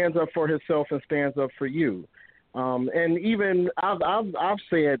 stands up for himself and stands up for you. And even I've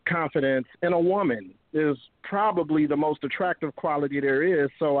said confidence in a woman is probably the most attractive quality there is.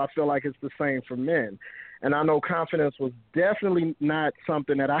 So I feel like it's the same for men. And I know confidence was definitely not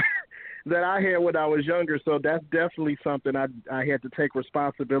something that I had when I was younger. So that's definitely something I had to take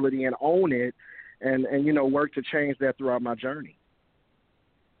responsibility and own it and work to change that throughout my journey.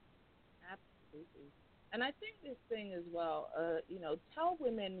 Absolutely. And I think this thing as well, tell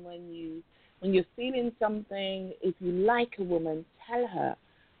women when you're feeling something, if you like a woman, tell her.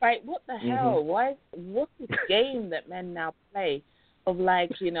 Right? What the hell? What's this game that men now play of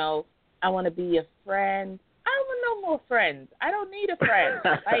like, I want to be your friend. I don't want no more friends. I don't need a friend.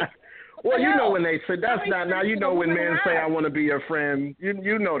 Like, well, when they say that's not now, when men say I want to be your friend,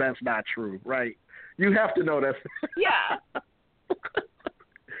 you know that's not true, right? You have to know that's yeah.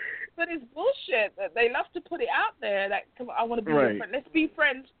 But it's bullshit that they love to put it out there that I want to be your friend. Let's be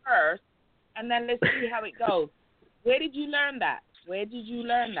friends first, and then let's see how it goes. Where did you learn that?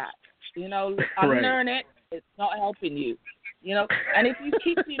 Unlearn it. It's not helping you. And if you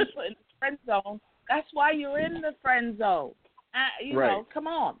keep being put in the friend zone, that's why you're in the friend zone. Come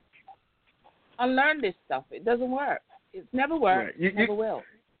on. unlearn this stuff. It doesn't work. It's never worked. Right. It never will.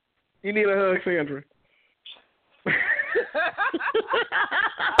 You need a hug, Sandra.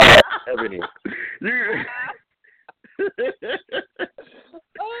 Ebony.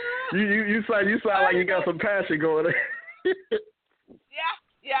 You sound like you got some passion going on.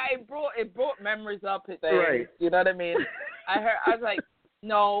 Yeah, it brought memories up. Right. You know what I mean? I was like,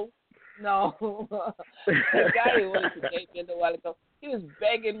 no. The guy who wanted to date me a little while ago, he was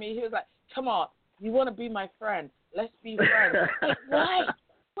begging me. He was like, come on, you want to be my friend? Let's be friends. Like, why?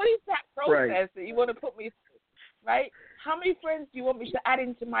 What is that process that you want to put me through? Right? How many friends do you want me to add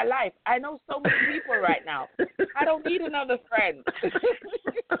into my life? I know so many people right now. I don't need another friend.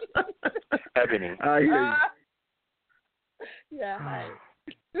 Ebony. I hear you. Yeah, hi.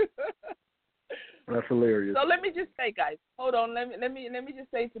 That's hilarious. So let me just say, guys, hold on. Let me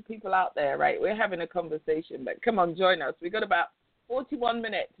just say to people out there, right? We're having a conversation, but come on, join us. We got about 41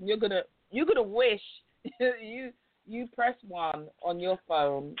 minutes, and you're gonna wish you press 1 on your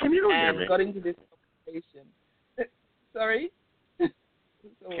phone and got into this conversation. Sorry.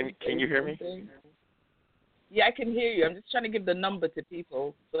 Can you hear me? Yeah, I can hear you. I'm just trying to give the number to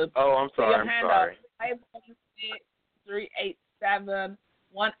people. So I'm sorry. I'm sorry. 516-387-1807.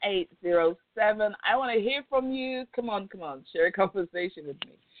 I want to hear from you. Come on. Share a conversation with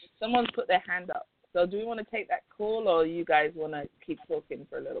me. Someone's put their hand up. So do we want to take that call, or you guys want to keep talking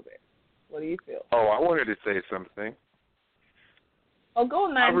for a little bit? What do you feel? Oh, I wanted to say something. Oh, go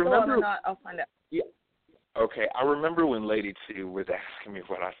on, man. Go on, and I'll find out. Yeah. Okay, I remember when Lady T was asking me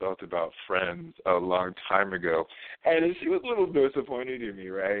what I felt about friends a long time ago, and she was a little disappointed in me,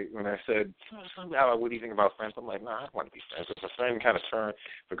 right? When I said, what do you think about friends? I'm like, I don't want to be friends. But my friend kind of turned.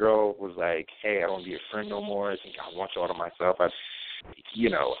 The girl was like, hey, I don't want to be a friend no more. I think I want you all to myself.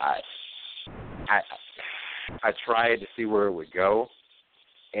 I tried to see where it would go,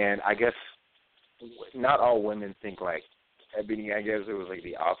 and I guess not all women think like Ebony. I guess it was like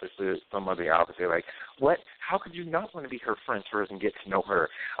the opposite. Some of the opposite. Like, what? How could you not want to be her friend first and get to know her?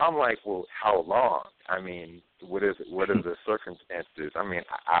 I'm like, well, how long? I mean, what are the circumstances? I mean,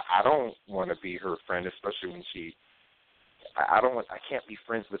 I don't want to be her friend, especially when she. I can't be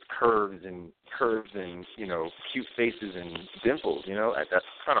friends with curves and cute faces and dimples. That's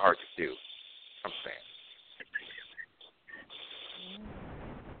kind of hard to do. I'm saying.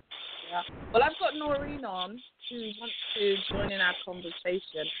 Yeah. Well, I've got Noreen on who wants to join in our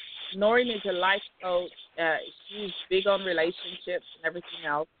conversation. Noreen is a life coach. She's big on relationships and everything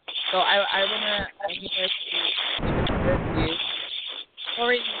else. So I want to give her view.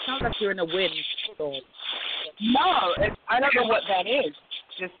 Noreen, it sounds like you're in a wind storm. No, I don't know what that is.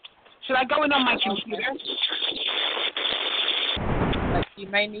 Should I go in on my computer? Like, you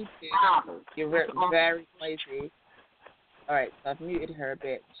may need to. You're very noisy. All right, so I've muted her a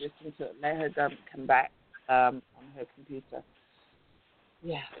bit just to let her come back on her computer.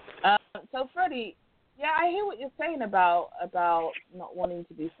 Yeah. So, Freddie, I hear what you're saying about not wanting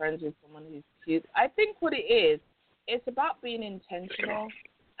to be friends with someone who's cute. I think what it is, it's about being intentional.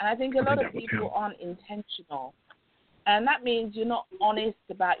 And I think a lot of people aren't intentional. And that means you're not honest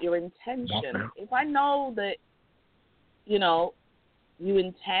about your intention. If I know that, you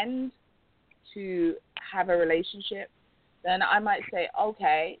intend to have a relationship, then I might say,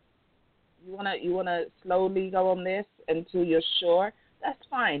 okay, you wanna slowly go on this until you're sure. That's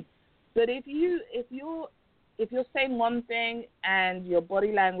fine. But if you're saying one thing and your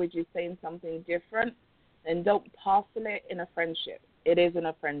body language is saying something different, then don't parcel it in a friendship. It isn't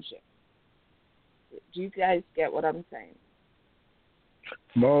a friendship. Do you guys get what I'm saying?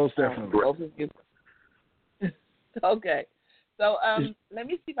 Most definitely. Both of you. Okay. So let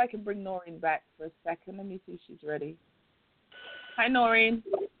me see if I can bring Noreen back for a second. Let me see if she's ready. Hi, Noreen.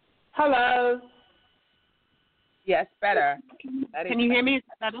 Hello. Yes, better. Can you hear me? Is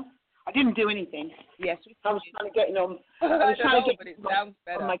that better? I didn't do anything. Yes, I was trying to get on. but it sounds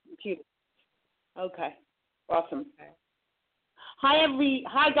better on my computer. Okay. Awesome. Okay.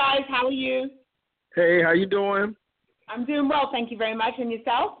 Hi guys. How are you? Hey, how you doing? I'm doing well, thank you very much. And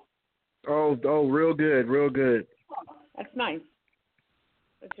yourself? Oh, real good, real good. Oh, that's nice.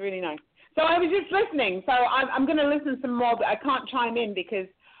 That's really nice. So I was just listening. So I'm going to listen some more, but I can't chime in because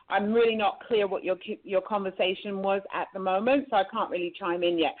I'm really not clear what your conversation was at the moment. So I can't really chime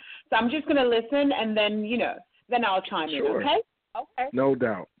in yet. So I'm just going to listen, and then then I'll chime in. Okay? Okay. No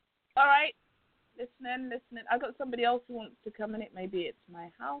doubt. All right. Listening. I've got somebody else who wants to come in. Maybe it's my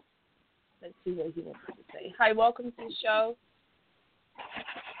house. Let's see what he wants to say. Hi, welcome to the show.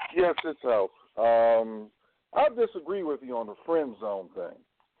 Yes, it's House. I disagree with you on the friend zone thing.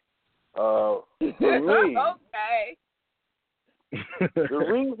 For me, Okay. The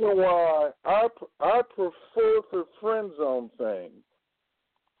reason why I prefer the friend zone thing,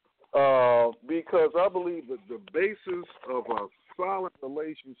 because I believe that the basis of a solid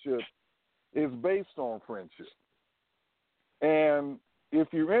relationship is based on friendship. And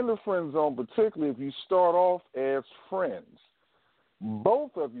if you're in the friend zone, particularly if you start off as friends,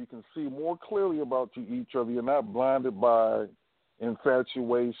 both of you can see more clearly about each other. You're not blinded by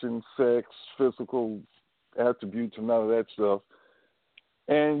infatuation, sex, physical attributes, and none of that stuff.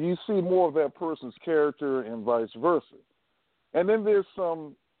 And you see more of that person's character and vice versa. And then there's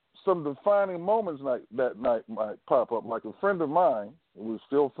some defining moments that might pop up. Like a friend of mine, who was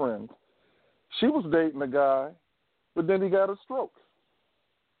still friends, she was dating a guy, but then he got a stroke.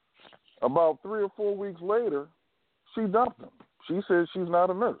 About 3 or 4 weeks later, she dumped him. She says she's not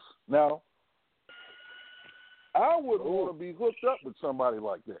a nurse. Now, I wouldn't want to be hooked up with somebody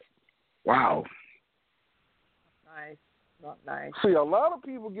like that. Wow. Nice. Not nice. See, a lot of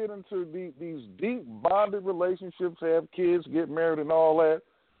people get into these deep bonded relationships, have kids, get married, and all that,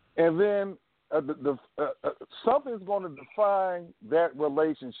 and then something's going to define that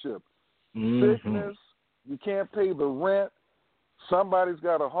relationship. Mm-hmm. Sickness, you can't pay the rent, somebody's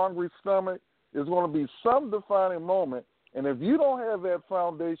got a hungry stomach. There's going to be some defining moment, and if you don't have that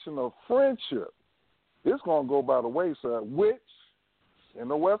foundation of friendship, it's going to go by the wayside, which in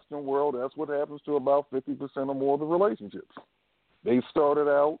the Western world, that's what happens to about 50% or more of the relationships. They started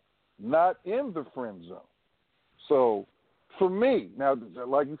out not in the friend zone. So for me, now,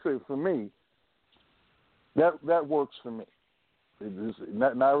 like you say, for me, that works for me. It's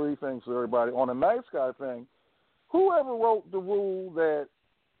not everything for everybody. On a nice guy thing, whoever made the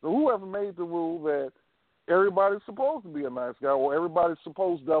rule that everybody's supposed to be a nice guy or everybody's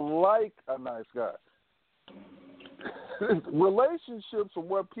supposed to like a nice guy. Relationships and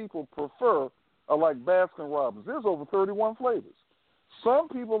what people prefer are like Baskin Robbins. There's over 31 flavors. Some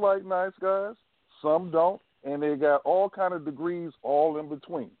people like nice guys, some don't, and they got all kind of degrees all in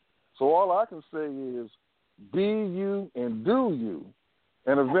between. So all I can say is be you and do you,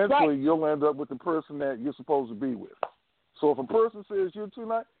 and eventually you'll end up with the person that you're supposed to be with. So if a person says you're too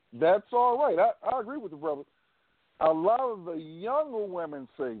nice, that's all right. I agree with the brother. A lot of the younger women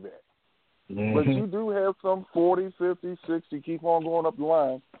say that. Mm-hmm. But you do have some 40, 50, 60, keep on going up the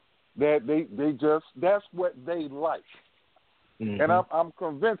line, that they just, that's what they like. Mm-hmm. And I'm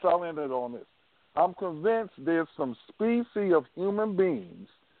convinced, I'll end it on this, I'm convinced there's some species of human beings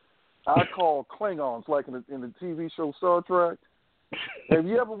I call Klingons, like in the TV show Star Trek. Have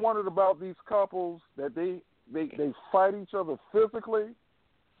you ever wondered about these couples that they fight each other physically,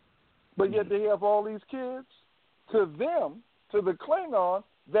 but yet they have all these kids? To them, to the Klingon,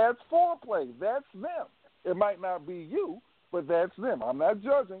 that's foreplay. That's them. It might not be you, but that's them. I'm not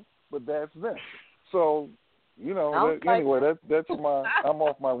judging, but that's them. So, anyway, that's my. I'm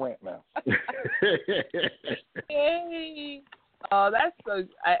off my rant now. Yay! Oh, that's so.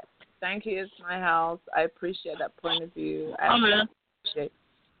 Thank you. It's my house. I appreciate that point of view.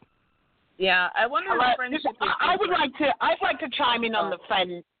 Yeah, I wonder if friendship. I'd like to chime in on the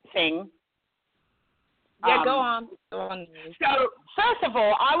friend thing. Yeah, go on. So, first of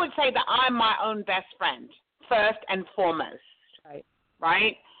all, I would say that I'm my own best friend, first and foremost.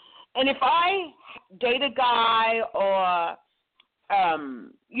 Right? And if I date a guy or,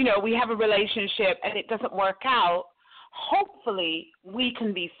 we have a relationship and it doesn't work out, hopefully we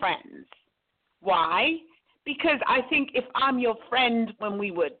can be friends. Why? Because I think if I'm your friend when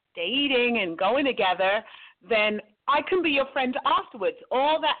we were dating and going together, then I can be your friend afterwards.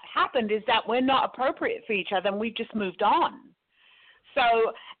 All that happened is that we're not appropriate for each other and we've just moved on.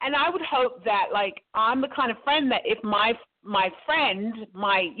 So, and I would hope that, I'm the kind of friend that if my friend,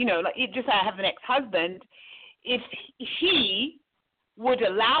 just I have an ex-husband, if he would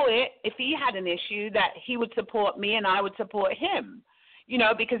allow it, if he had an issue, that he would support me and I would support him,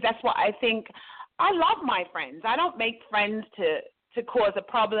 because that's what I think. I love my friends. I don't make friends to cause a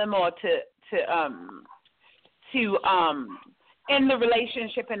problem or to end the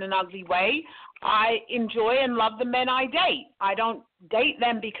relationship in an ugly way. I enjoy and love the men I date. I don't date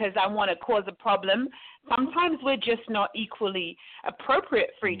them because I want to cause a problem. Sometimes we're just not equally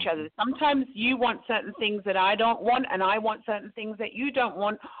appropriate for each other. Sometimes you want certain things that I don't want, and I want certain things that you don't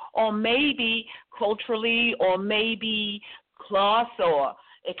want, or maybe culturally, or maybe class, or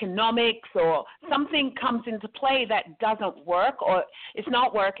economics, or something comes into play that doesn't work, or it's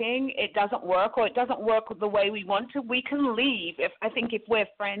not working, it doesn't work, or it doesn't work the way we want to, we can leave. I think if we're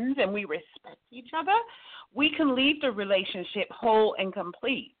friends and we respect each other, we can leave the relationship whole and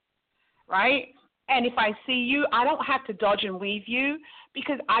complete, right? And if I see you, I don't have to dodge and weave you,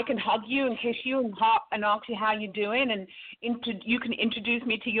 because I can hug you and kiss you and ask you how you're doing, and you can introduce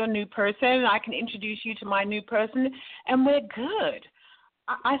me to your new person, and I can introduce you to my new person, and we're good.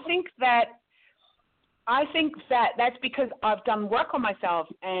 I think that that's because I've done work on myself,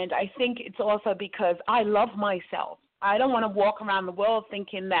 and I think it's also because I love myself. I don't want to walk around the world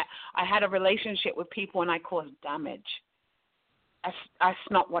thinking that I had a relationship with people and I caused damage. That's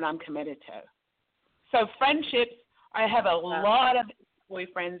not what I'm committed to. So friendships, I have a lot of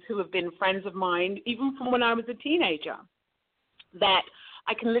boyfriends who have been friends of mine, even from when I was a teenager, that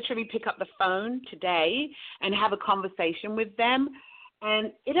I can literally pick up the phone today and have a conversation with them,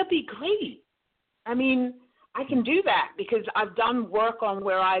 and it'll be great. I mean, I can do that because I've done work on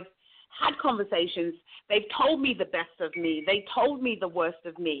where I've had conversations. They've told me the best of me. They told me the worst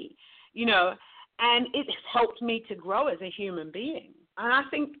of me, you know, and it has helped me to grow as a human being. And I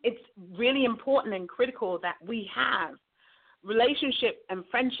think it's really important and critical that we have relationship and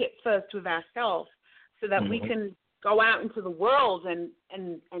friendship first with ourselves so that we can go out into the world and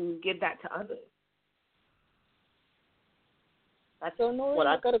give that to others. So, Noreen,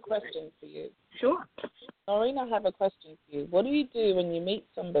 I've got a question for you. Sure. Noreen, I have a question for you. What do you do when you meet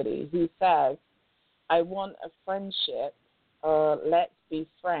somebody who says, I want a friendship, let's be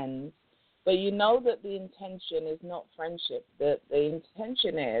friends, but you know that the intention is not friendship, that the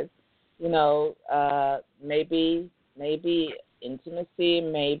intention is, you know, maybe intimacy,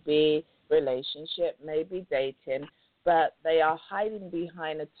 maybe relationship, maybe dating, but they are hiding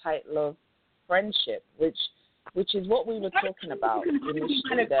behind a title of friendship, which is what we were talking about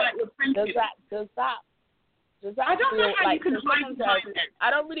initially. Does that I don't know how like you can hide behind it.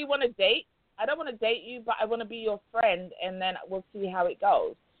 I don't really want to date. I don't want to date you, but I want to be your friend, and then we'll see how it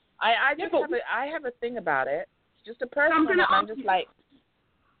goes. I have a thing about it. It's just a personal thing. I'm just like,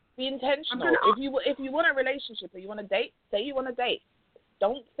 be intentional. If you want a relationship or you want to date, say you want to date.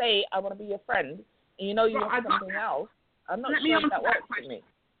 Don't say I want to be your friend, and you know you want something else. I'm not sure if that works for me.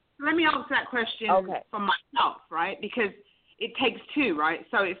 Let me answer that question for myself, right? Because it takes two, right?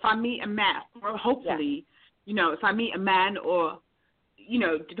 So if I meet a man, or hopefully, you know, if I meet a man or, you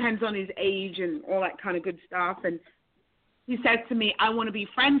know, depends on his age and all that kind of good stuff, and he says to me, I want to be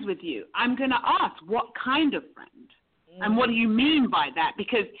friends with you, I'm going to ask, what kind of friend? And what do you mean by that?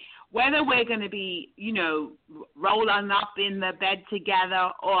 Because whether we're going to be, you know, rolling up in the bed together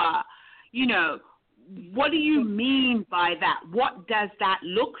or, you know, what do you mean by that? What does that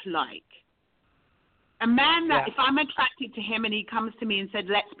look like? A man that, if I'm attracted to him and he comes to me and said,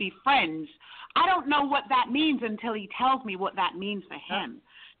 let's be friends, I don't know what that means until he tells me what that means for him.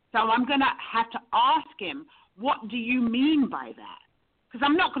 So I'm going to have to ask him, what do you mean by that? Because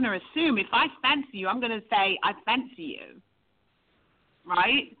I'm not going to assume if I fancy you, I'm going to say, I fancy you.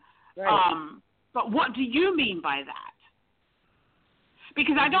 Right? But what do you mean by that?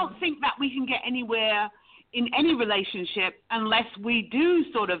 Because I don't think that we can get anywhere in any relationship unless we do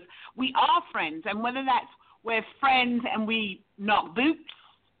we are friends. And whether that's we're friends and we knock boots,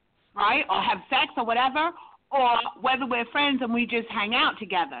 right, or have sex or whatever, or whether we're friends and we just hang out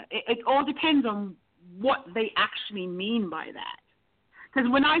together. It all depends on what they actually mean by that. Because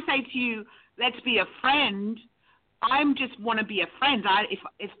when I say to you, let's be a friend, I just want to be a friend.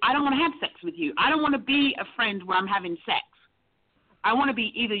 If I don't want to have sex with you, I don't want to be a friend where I'm having sex. I want to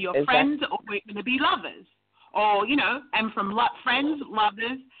be either your friends or we're going to be lovers. Or, you know, and from friends,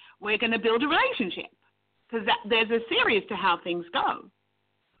 lovers, we're going to build a relationship. Because there's a series to how things go.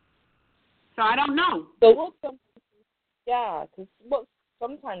 So I don't know. So because what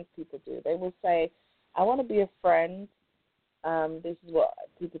sometimes people do, they will say, I want to be a friend. This is what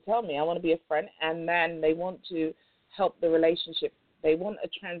people tell me. I want to be a friend. And then they want to help the relationship. They want a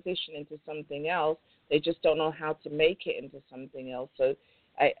transition into something else. They just don't know how to make it into something else. So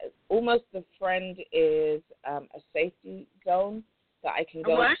almost the friend is a safety zone that I can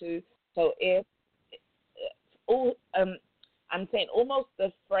go to. So I'm saying almost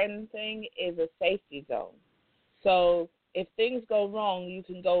the friend thing is a safety zone. So if things go wrong, you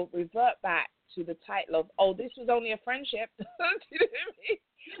can revert back to the title of, oh, this was only a friendship. Do you know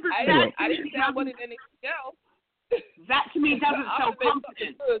what I mean? I didn't say I wanted anything else. That to me doesn't sell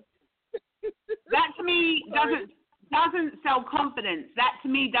confidence. That to me doesn't sell confidence. That to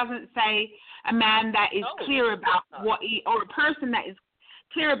me doesn't say a man that is clear about or a person that is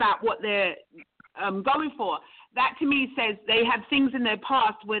clear about what they're going for. That to me says they have things in their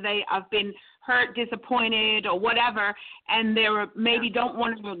past where they have been hurt, disappointed, or whatever, and they maybe don't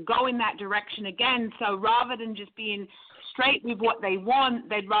want to go in that direction again. So rather than just being straight with what they want,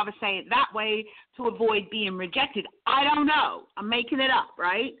 they'd rather say it that way to avoid being rejected. I don't know. I'm making it up,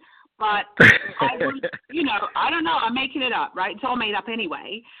 right? But I would, I don't know. I'm making it up, right? It's all made up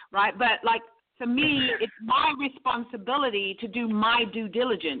anyway, right? But like for me, it's my responsibility to do my due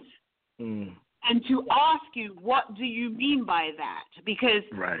diligence and to ask you, what do you mean by that? Because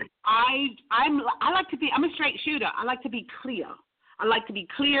I'm a straight shooter. I like to be clear. I like to be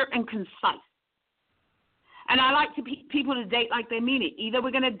clear and concise. And I like people to date like they mean it. Either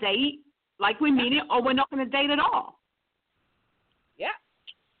we're going to date like we mean it, or we're not going to date at all. Yeah.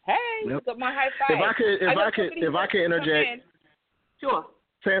 Hey, you got my high five. If I could interject. Sure.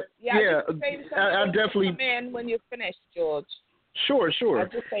 I definitely come in when you're finished, George. Sure. I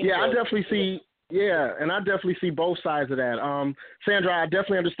definitely see. Yeah, and I definitely see both sides of that. Sandra, I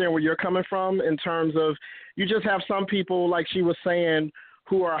definitely understand where you're coming from in terms of you just have some people, like she was saying,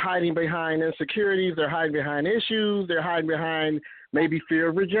 who are hiding behind insecurities. They're hiding behind issues. They're hiding behind maybe fear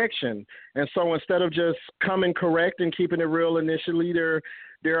of rejection. And so instead of just coming correct and keeping it real initially, they're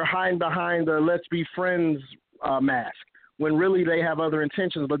hiding behind the let's be friends mask when really they have other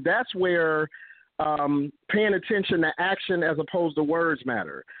intentions. But that's where paying attention to action as opposed to words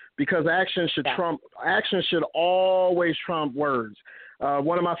matter, because action should always trump words.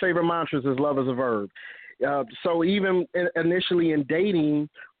 One of my favorite mantras is love is a verb. So even initially in dating,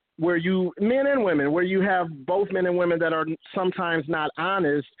 where men and women, where you have both men and women that are sometimes not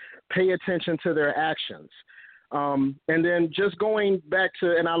honest, pay attention to their actions. And then just going back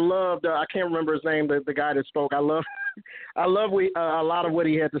to, and I loved, I can't remember his name, the guy that spoke. I love a lot of what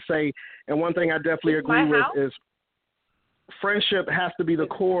he had to say. And one thing I definitely agree with is friendship has to be the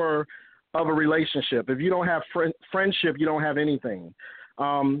core of a relationship. If you don't have friendship, you don't have anything.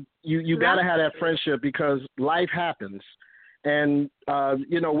 You got to have that friendship because life happens. And,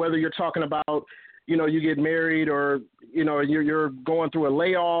 whether you're talking about, you get married or, you're going through a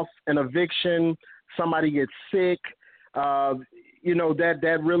layoff, an eviction, somebody gets sick,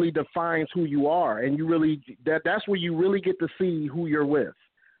 that really defines who you are. And that's where you really get to see who you're with,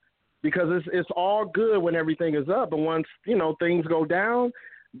 because it's all good when everything is up. But once, things go down,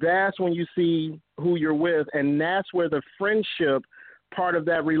 that's when you see who you're with. And that's where the friendship part of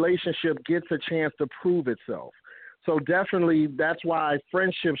that relationship gets a chance to prove itself. So definitely that's why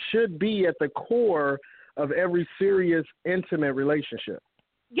friendship should be at the core of every serious, intimate relationship.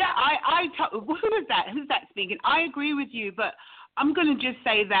 Yeah, who is that? Who's that speaking? I agree with you, but I'm going to just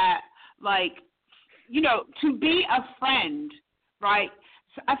say that, to be a friend, right?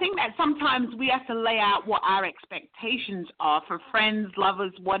 So I think that sometimes we have to lay out what our expectations are for friends,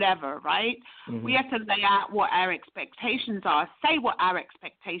 lovers, whatever, right? Mm-hmm. We have to lay out what our expectations are, say what our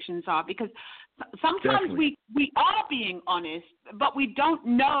expectations are, because sometimes we are being honest, but we don't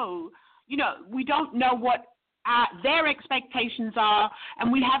know, we don't know what their expectations are,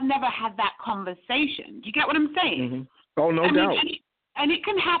 and we have never had that conversation. Do you get what I'm saying? Mm-hmm. Oh, no doubt. And it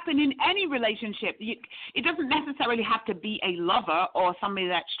can happen in any relationship. It doesn't necessarily have to be a lover or somebody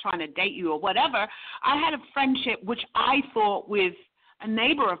that's trying to date you or whatever. I had a friendship which I thought with a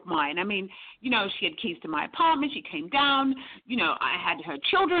neighbor of mine. I mean, she had keys to my apartment. She came down. I had her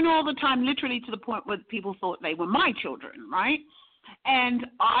children all the time, literally to the point where people thought they were my children, right? And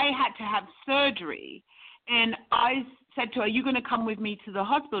I had to have surgery. And I said to her, are you going to come with me to the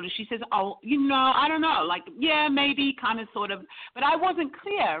hospital? She says, oh, I don't know. Like, yeah, maybe, kind of, sort of. But I wasn't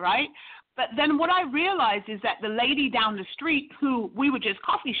clear, right? But then what I realized is that the lady down the street, who we were just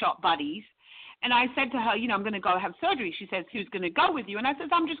coffee shop buddies, and I said to her, I'm going to go have surgery. She says, who's going to go with you? And I said,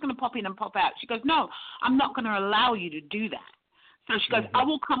 I'm just going to pop in and pop out. She goes, no, I'm not going to allow you to do that. So she goes, I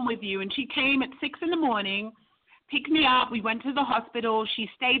will come with you. And she came at 6 a.m, picked me up. We went to the hospital. She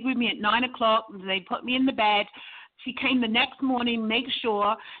stayed with me at 9 o'clock. They put me in the bed. She came the next morning, make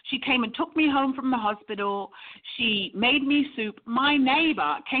sure. She came and took me home from the hospital. She made me soup. My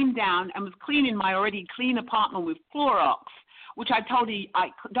neighbor came down and was cleaning my already clean apartment with Clorox, which I told her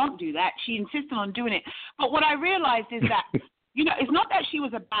I don't do that. She insisted on doing it. But what I realized is that, it's not that she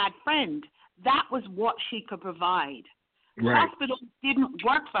was a bad friend. That was what she could provide. Right. Hospital didn't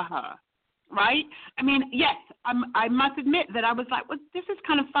work for her. Right? I mean, yes, I must admit that I was like, well, this is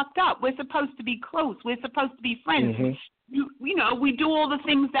kind of fucked up. We're supposed to be close. We're supposed to be friends. Mm-hmm. We do all the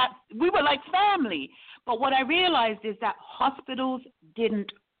things that we were like family. But what I realized is that hospitals didn't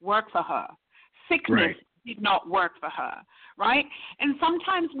work for her. Sickness did not work for her. Right? And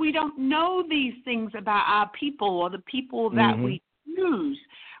sometimes we don't know these things about our people or the people that we choose.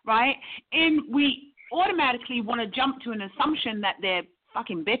 Right? And we automatically want to jump to an assumption that they're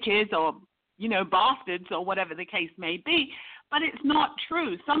fucking bitches or bastards or whatever the case may be, but it's not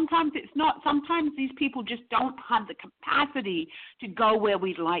true. Sometimes it's not. Sometimes these people just don't have the capacity to go where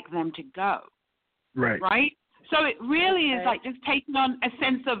we'd like them to go. Right? So it really is like just taking on a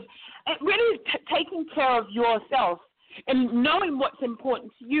sense of it really is taking care of yourself and knowing what's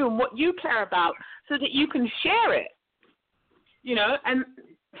important to you and what you care about so that you can share it, you know. And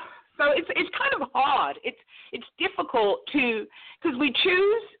so it's kind of hard. It's difficult because we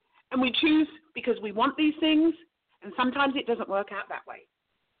choose because we want these things, and sometimes it doesn't work out that way.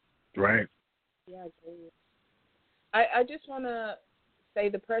 Right. Yeah, I agree. I just want to say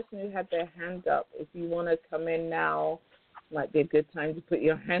the person who had their hand up, if you want to come in now, might be a good time to put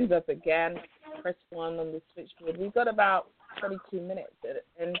your hands up again. Press 1 on the switchboard. We've got about 22 minutes.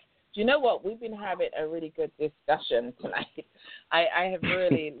 And do you know what? We've been having a really good discussion tonight. I have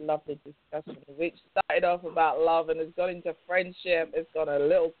really loved the discussion, which started off about love and has gone into friendship. It's got a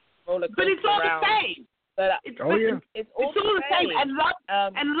little roller coaster. But it's all around. the same. But it's all the same.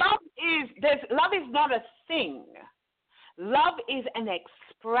 And love is not a thing. Love is an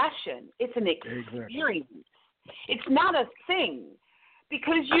expression. It's an experience. It's not a thing.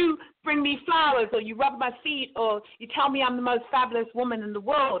 Because you bring me flowers or you rub my feet or you tell me I'm the most fabulous woman in the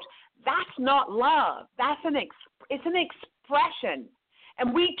world, that's not love. It's an expression.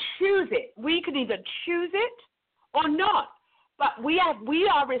 And we choose it. We can either choose it or not. But we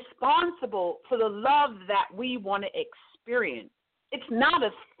are responsible for the love that we want to experience. It's not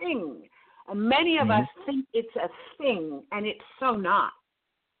a thing. And many of us think it's a thing, and it's so not.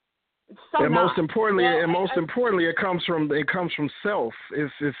 It's so and not. Most importantly, it comes from self.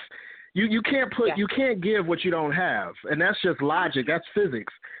 If you can't give what you don't have, and that's just logic. That's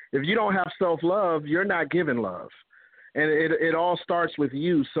physics. If you don't have self-love, you're not giving love. And it all starts with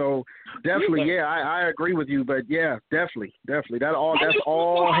you. So definitely, I agree with you. But yeah, definitely, that's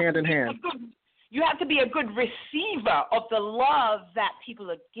all hand in hand. You have to be a good receiver of the love that people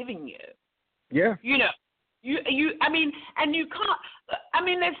are giving you. Yeah. You know, and you can't.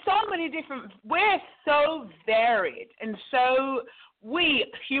 There's so many different. We're so varied, and so we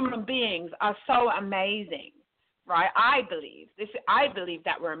human beings are so amazing, right? I believe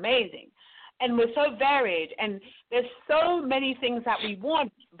that we're amazing. And we're so varied, and there's so many things that we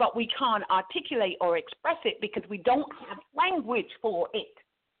want, but we can't articulate or express it because we don't have language for it.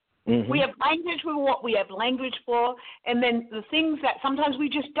 Mm-hmm. We have language for what we have language for, and then the things that sometimes we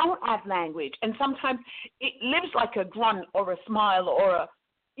just don't have language, and sometimes it lives like a grunt or a smile or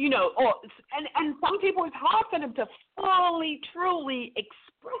and some people, it's hard for them to fully, truly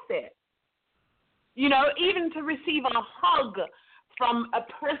express it. You know, even to receive a hug from a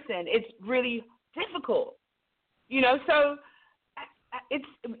person, it's really difficult, you know. So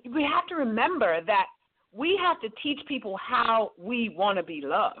we have to remember that we have to teach people how we want to be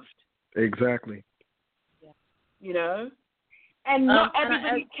loved. Exactly. Yeah. You know, and not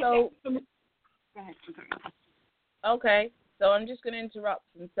everybody. Go ahead. Okay, so I'm just going to interrupt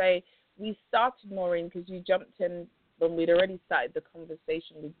and say we started, Maureen, because you jumped in when we'd already started the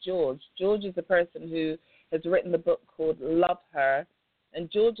conversation with George. George is the person who has written the book called Love Her, and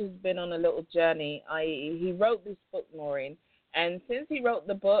George has been on a little journey. He wrote this book, Maureen, and since he wrote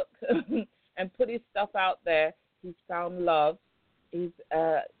the book and put his stuff out there, he's found love. He's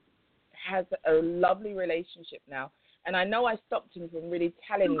has a lovely relationship now, and I know I stopped him from really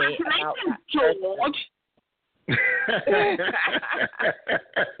telling me about that George.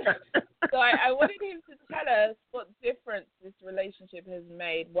 So I wanted him to tell us what difference this relationship has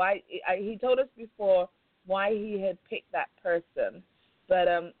made. Why he told us before why he had picked that person, but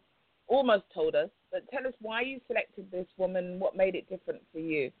almost told us. But tell us why you selected this woman. What made it different for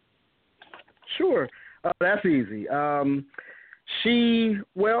you? Sure, that's easy. She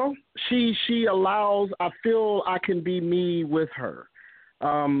allows. I feel I can be me with her.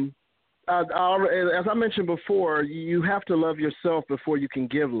 As I mentioned before, you have to love yourself before you can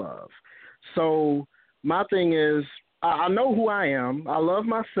give love. So my thing is, I know who I am. I love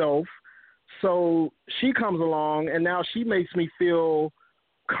myself. So she comes along, and now she makes me feel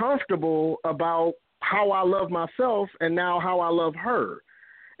comfortable about how I love myself and now how I love her.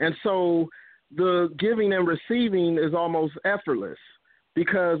 And so the giving and receiving is almost effortless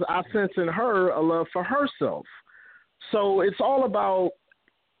because I sense in her a love for herself. So it's all about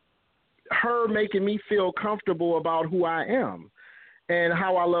her making me feel comfortable about who I am and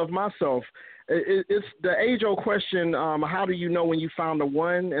how I love myself. It's the age-old question, how do you know when you found the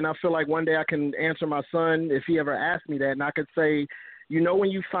one? And I feel like one day I can answer my son if he ever asked me that, and I could say, you know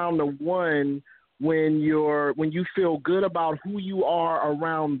when you found the one when you feel good about who you are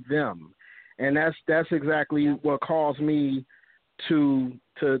around them. And that's exactly what caused me to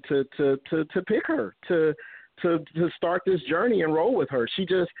pick her, to start this journey and roll with her. She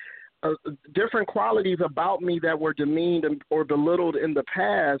just different qualities about me that were demeaned or belittled in the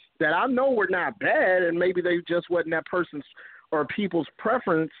past that I know were not bad, and maybe they just wasn't that person's or people's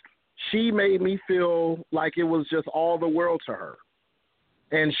preference. she made me feel like it was just all the world to her.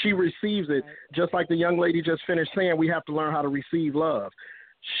 And she receives it, just like the young lady just finished saying, we have to learn how to receive love.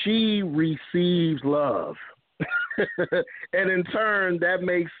 She receives love. And in turn, that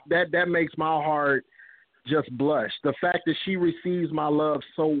makes my heart just blush. The fact that she receives my love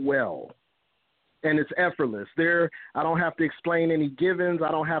so well. And it's effortless. I don't have to explain any givens.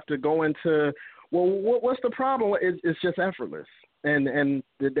 I don't have to go into, well, what's the problem? It's just effortless. And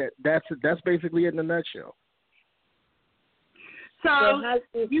that's basically it in a nutshell. So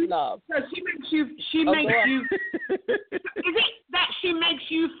love. So she makes you. Is it that she makes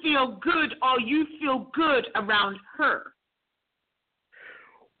you feel good, or you feel good around her?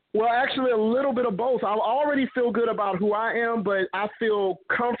 Well, actually, a little bit of both. I already feel good about who I am, but I feel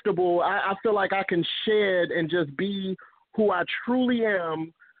comfortable. I feel like I can shed and just be who I truly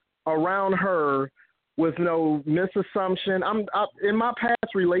am around her with no misassumption. In my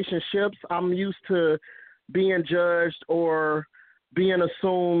past relationships, I'm used to being judged or being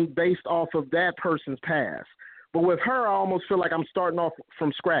assumed based off of that person's past. But with her, I almost feel like I'm starting off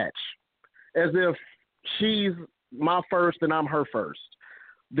from scratch, as if she's my first and I'm her first.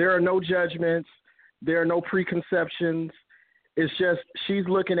 There are no judgments. There are no preconceptions. It's just she's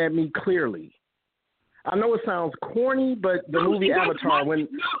looking at me clearly. I know it sounds corny, but the movie Avatar, it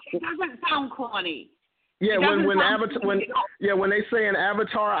doesn't sound corny. Yeah, when they say in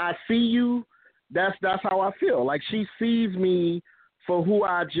Avatar, I see you, that's how I feel. Like she sees me for who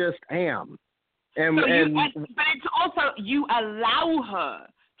I just am. But it's also you allow her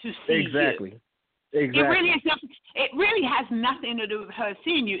to see you. Exactly. It really has nothing to do with her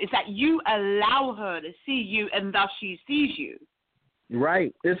seeing you. It's that you allow her to see you, and thus she sees you.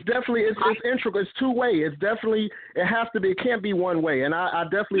 Right. It's definitely it's integral. It's two-way. It has to be. It can't be one way. And I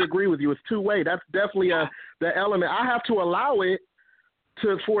definitely agree with you. It's two-way. That's definitely the element. I have to allow it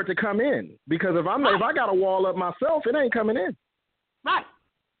for it to come in, because if I got a wall up myself, it ain't coming in. Right.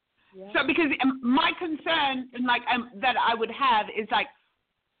 Yeah. So because my concern that I would have is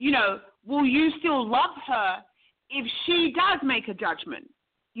will you still love her if she does make a judgment,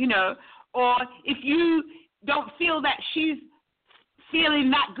 or if you don't feel that she's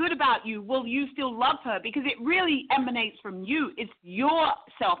feeling that good about you, will you still love her? Because it really emanates from you. It's your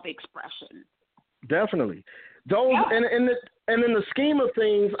self-expression. Definitely. Those and in the scheme of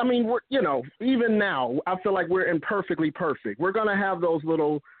things, I mean, even now, I feel like we're imperfectly perfect. We're going to have those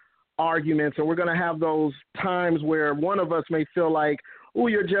little arguments, and we're going to have those times where one of us may feel like, oh,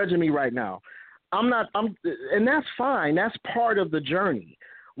 you're judging me right now. And that's fine. That's part of the journey.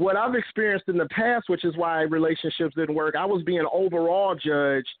 What I've experienced in the past, which is why relationships didn't work, I was being overall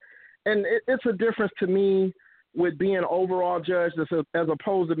judged. And it's a difference to me with being overall judged as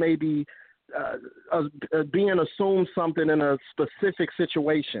opposed to maybe being assumed something in a specific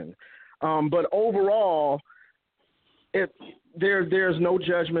situation. But overall, there's no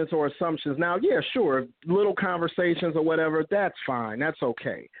judgments or assumptions. Now, yeah, sure, little conversations or whatever, that's fine. That's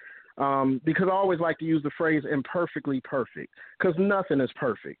okay. Because I always like to use the phrase imperfectly perfect, because nothing is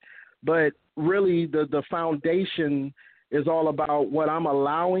perfect. But really, the foundation is all about what I'm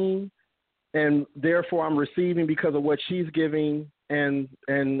allowing, and therefore I'm receiving because of what she's giving, and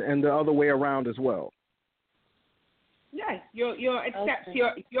the other way around as well. Yes, you're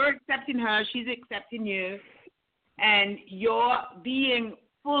accepting her, she's accepting you, and you're being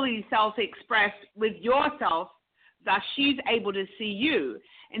fully self-expressed with yourself, thus she's able to see you.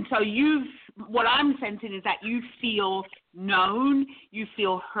 And so what I'm sensing is that you feel known, you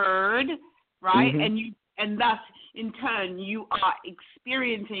feel heard, right? Mm-hmm. And thus, in turn, you are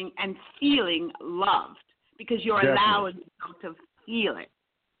experiencing and feeling loved because you're allowing yourself to feel it.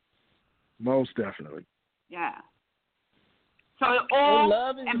 Most definitely. Yeah. So it all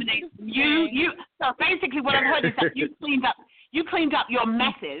emanates from you. So basically, what I've heard is that you cleaned up your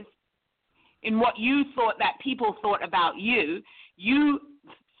messes in what you thought that people thought about you. You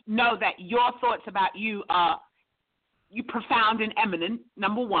know that your thoughts about you are profound and eminent,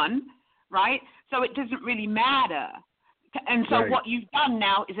 number one, right? So it doesn't really matter. And so what you've done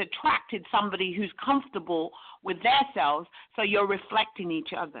now is attracted somebody who's comfortable with themselves, so you're reflecting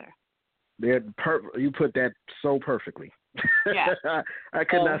each other. You put that so perfectly. Yeah. I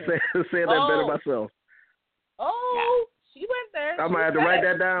could not say that better myself. Oh, yeah. She went there. I might have to write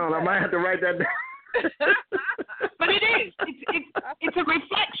that down. But it is. It's a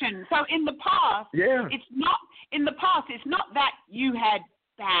reflection. So in the past, it's not that you had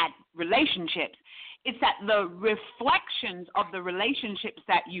bad relationships. It's that the reflections of the relationships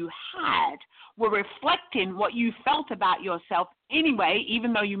that you had were reflecting what you felt about yourself anyway,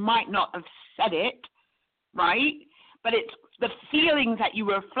 even though you might not have said it, right? But it's the feelings that you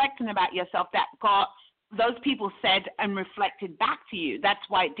were reflecting about yourself that those people said and reflected back to you. That's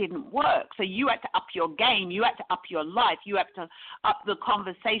why it didn't work. So you had to up your game. You had to up your life. You had to up the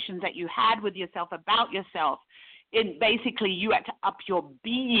conversations that you had with yourself about yourself. Basically, you had to up your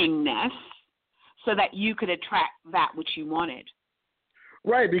beingness so that you could attract that which you wanted.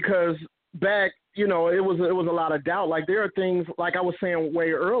 Right, because back, it was a lot of doubt. Like, there are things, like I was saying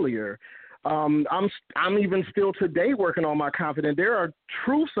way earlier, I'm even still today working on my confidence. There are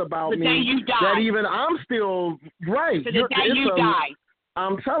truths about me that even I'm still right. To the day you die.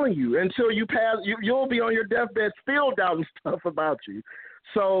 I'm telling you, until you pass, you'll be on your deathbed still doubting stuff about you.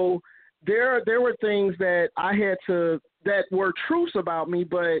 So there were things that I had that were truths about me,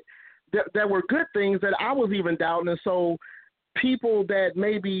 but that were good things that I was even doubting. And so people that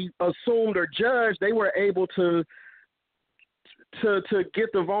maybe assumed or judged, they were able to get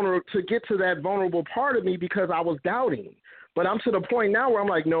to that vulnerable part of me because I was doubting. But I'm to the point now where I'm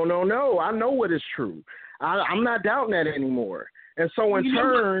like, no, I know what is true. I'm not doubting that anymore. And so in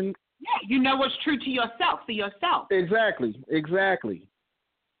turn, you know what's true to yourself, for yourself. Exactly.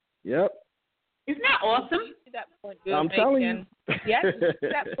 Yep. Isn't that awesome? That point I'm telling you. Yes,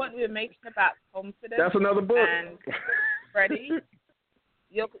 that point we were making about confidence. That's another book. And Freddie,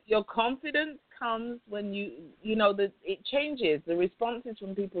 your confidence comes when it changes. The responses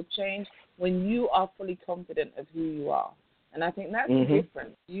from people change when you are fully confident of who you are. And I think that's the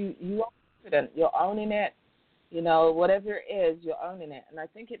difference. You are confident. You're owning it. Whatever it is, you're owning it. And I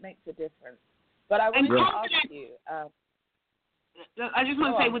think it makes a difference. But I want to ask you. I just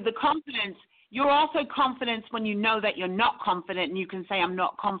want to say, with the confidence, you're also confident when you know that you're not confident, and you can say, I'm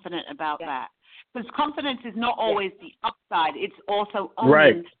not confident about that. Because confidence is not always the upside. It's also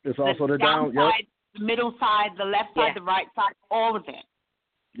owning It's also the downside, the middle side, the left side, the right side, all of it.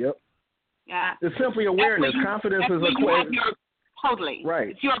 Yep. Yeah. It's simply awareness. Confidence is totally.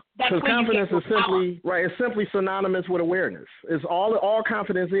 Right. Because confidence is simply It's simply synonymous with awareness. It's all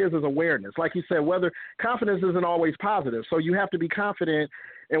confidence is awareness. Like you said, whether confidence isn't always positive, so you have to be confident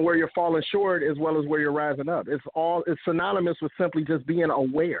in where you're falling short as well as where you're rising up. It's synonymous with simply just being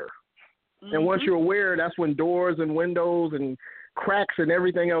aware. Mm-hmm. And once you're aware, that's when doors and windows and cracks and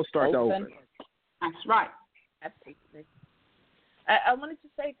everything else start to open. That's right. Absolutely. I wanted to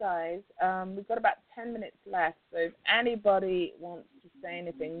say, guys, we've got about 10 minutes left, so if anybody wants to say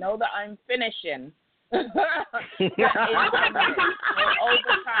anything, know that I'm finishing. We're over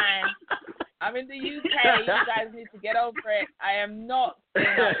time. I'm in the UK. You guys need to get over it. I am not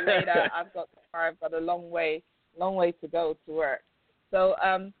staying out later. I've got a long way to go to work. So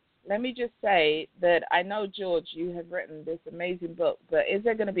let me just say that I know, George, you have written this amazing book, but is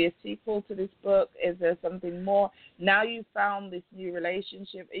there going to be a sequel to this book? Is there something more? Now you've found this new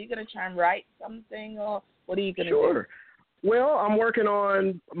relationship. Are you going to try and write something, or what are you going to do? Sure. Well, I'm working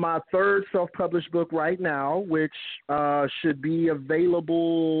on my third self-published book right now, which should be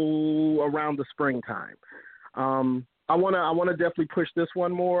available around the springtime. I want to definitely push this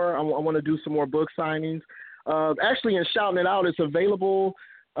one more. I want to do some more book signings. Actually, in shouting it out, it's available.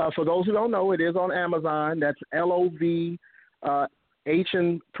 For those who don't know, it is on Amazon. That's LOV H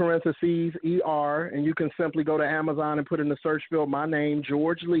in parentheses ER, and you can simply go to Amazon and put in the search field my name,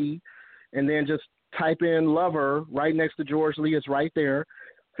 George Lee, and then just type in Lover right next to George Lee. It's right there,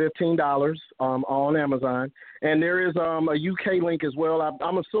 $15 on Amazon. And there is a UK link as well.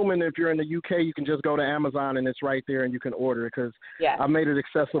 I'm assuming if you're in the UK, you can just go to Amazon and it's right there and you can order it because I made it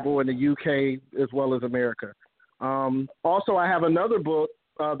accessible in the UK as well as America. Also, I have another book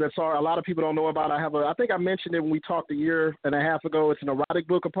that a lot of people don't know about. I think I mentioned it when we talked a year and a half ago. It's an erotic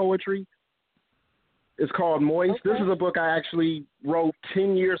book of poetry. It's called Moist. Okay. This is a book I actually wrote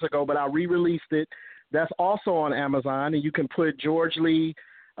 10 years ago, but I re-released it. That's also on Amazon, and you can put George Lee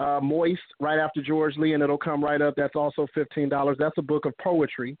Moist right after George Lee, and it'll come right up. That's also $15. That's a book of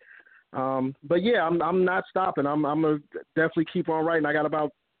poetry. But yeah, I'm not stopping. I'm gonna definitely keep on writing. I got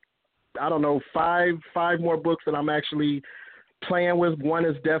about, I don't know, five more books that I'm actually playing with. One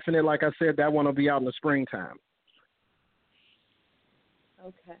is definite. Like I said, that one will be out in the springtime.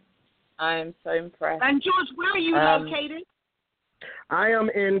 Okay. I am so impressed. And George, where are you located? I am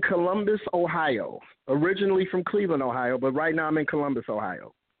in Columbus, Ohio. Originally from Cleveland, Ohio, but right now I'm in Columbus,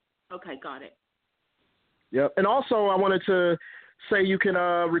 Ohio. Okay, got it. Yep. And also I wanted to say you can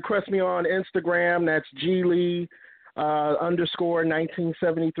request me on Instagram. That's GLee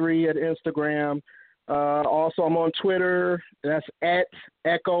 _1973 at Instagram. Also, I'm on Twitter. That's at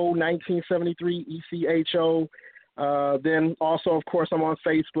Echo1973, ECHO. Then also, of course, I'm on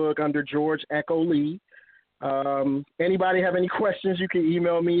Facebook under George Echo Lee. Anybody have any questions, you can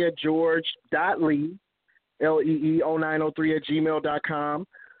email me at george.lee lee0903@gmail.com.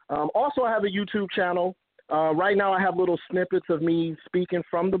 Also, I have a YouTube channel. Right now, I have little snippets of me speaking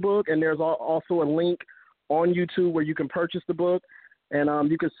from the book, and there's also a link on YouTube where you can purchase the book.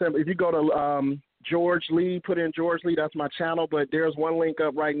 And you can if you go to George Lee, put in George Lee, that's my channel. But there's one link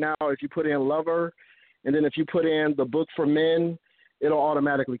up right now. If you put in Lover, and then if you put in the book for men, it'll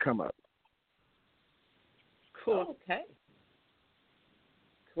automatically come up. Cool. Okay.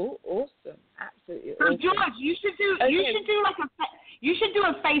 Cool. Awesome. Absolutely. So awesome. George, you should do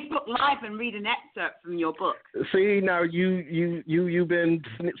a Facebook Live and read an excerpt from your book. See, now you've been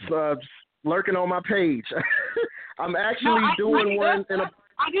lurking on my page. I'm actually doing one in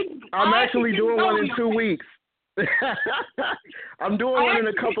 2 weeks. I'm doing one in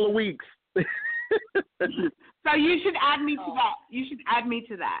a couple of weeks. So you should add me to that. You should add me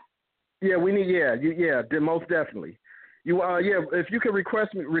to that. Yeah, we need. Yeah, most definitely. If you can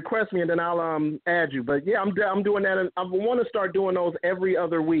request me, and then I'll add you. But yeah, I'm doing that, and I want to start doing those every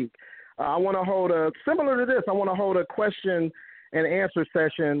other week. I want to hold similar to this. I want to hold a question and answer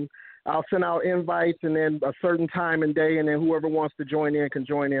session. I'll send out invites, and then a certain time and day, and then whoever wants to join in can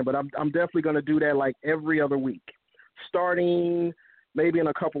join in. But I'm definitely going to do that like every other week, starting maybe in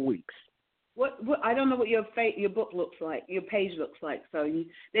a couple weeks. What I don't know what your book looks like. Your page looks like. So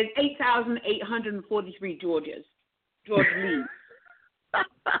there's 8,843 Georges. George Lee.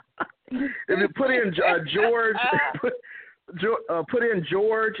 If you put in George, put in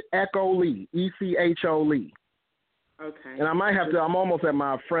George Echo Lee, ECHO Lee. Okay. And I might have to. I'm almost at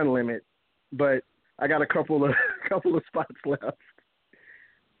my friend limit, but I got a couple of spots left.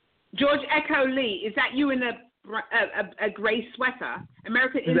 George Echo Lee, is that you in a gray sweater?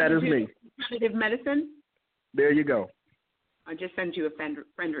 American Institute That is me. of Alternative Medicine. There you go. I just sent you a friend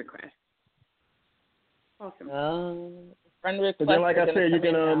request. Awesome. Friend request. But then, like I said, you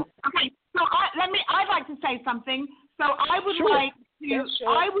can. Okay, so I'd like to say something. So I would like to. Yeah, sure.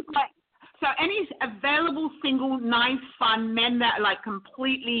 I would like. So any available single, nice, fun men that are like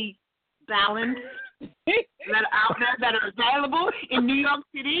completely balanced that are out there that are available in New York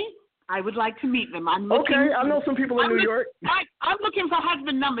City, I would like to meet them. I know some people in New York. I'm looking for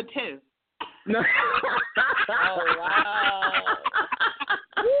husband number 2. No. Oh, wow.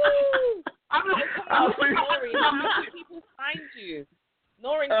 I'm looking how can people find you?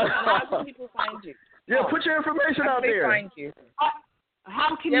 Noreen, how can people find you? Yeah, put your information out there. Find you?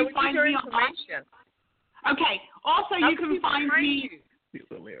 How can you find me information? Okay. Also, you can find me. He's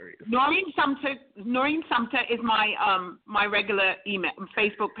hilarious. Noreen Sumter is my my regular email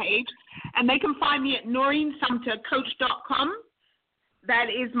Facebook page, and they can find me at NoreenSumterCoach.com. That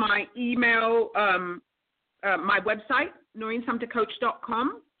is my email, my website,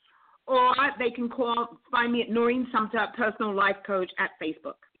 NoreenSumterCoach.com, or they can find me at Noreen Sumter Personal Life Coach at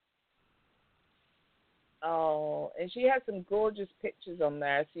Facebook. Oh, and she has some gorgeous pictures on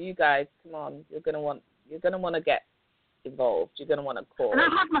there. So you guys, come on, you're gonna want to get involved. You're gonna want to call. And I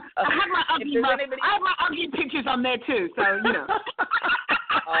have my ugly pictures on there too. So you know.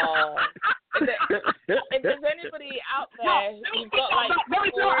 Oh, if there's anybody out there who's got like there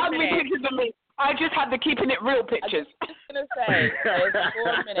is no ugly pictures of me. I just have the keeping it real pictures. I was just gonna say there's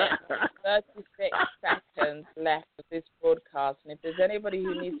 4 minutes, 36 seconds left of this broadcast, and if there's anybody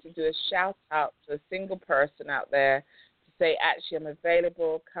who needs to do a shout out to a single person out there to say, actually, I'm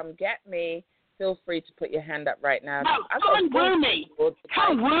available, come get me, feel free to put your hand up right now. No, come and woo me.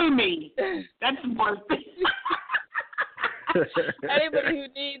 Come woo me. That's more. Anybody who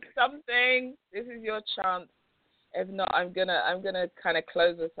needs something, this is your chance. If not, I'm gonna kind of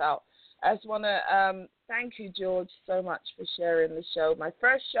close us out. I just want to thank you, George, so much for sharing the show. My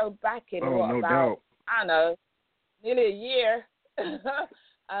first show back in about I don't know, nearly a year.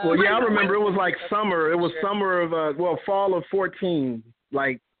 Well, yeah, I remember it was like summer. It was summer of fall of 14,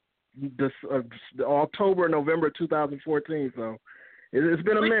 like this October, November 2014. So it's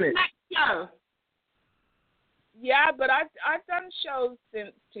been a minute. Yeah, but I've done shows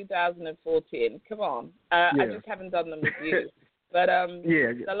since 2014. Come on, I just haven't done them with you. But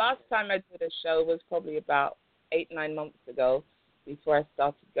the last time I did a show was probably about 8-9 months ago, before I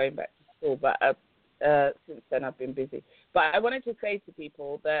started going back to school. But since then I've been busy. But I wanted to say to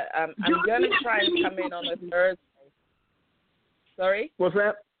people that I'm going to try and come in on a Thursday. Sorry? What's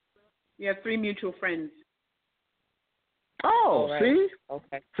that? We have 3 mutual friends. Oh, right. See?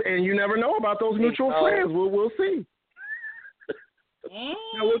 Okay. And you never know about those mutual friends. We'll see.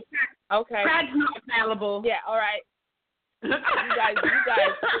 Okay. Brad's not available. Yeah, all right. You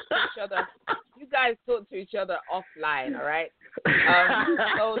guys talk to each other offline, all right?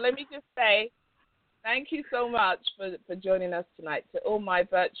 So let me just say thank you so much for joining us tonight. To all my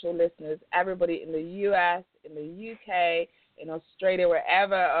virtual listeners, everybody in the U.S., in the UK, in Australia,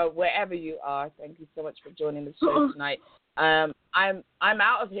 wherever you are. Thank you so much for joining the show tonight. I'm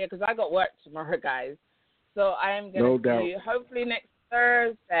out of here because I got work tomorrow, guys. So I am going to see you hopefully next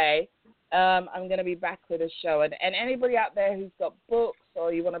Thursday. I'm going to be back with a show. And anybody out there who's got books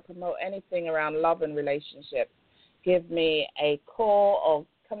or you want to promote anything around love and relationships, give me a call or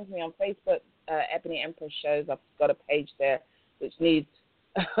come to me on Facebook, Ebony Empress Shows. I've got a page there which needs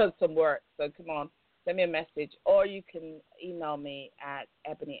some work. So come on, send me a message. Or you can email me at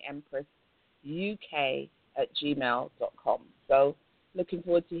ebonyempressuk@gmail.com. So looking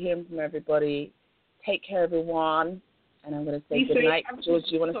forward to hearing from everybody. Take care, everyone. And I'm going to say good night. George,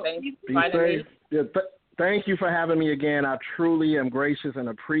 do you want to say finally? Yeah, thank you for having me again. I truly am gracious and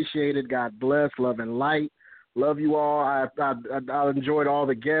appreciate it. God bless, love and light. Love you all. I enjoyed all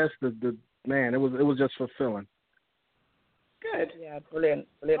the guests. Man, it was just fulfilling. Good. Yeah, brilliant.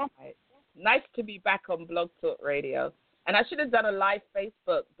 Nice to be back on Blog Talk Radio. And I should have done a live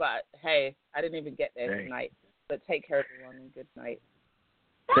Facebook, but hey, I didn't even get there tonight. But take care, everyone, and good night.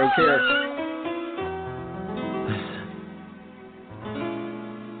 Take care.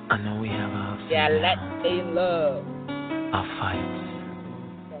 I know we have our ups yeah, and let's downs, stay in love. our fights,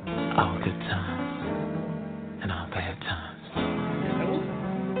 our good times, and our bad times.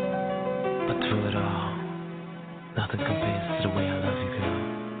 But through it all, nothing compares to the way I love you, girl.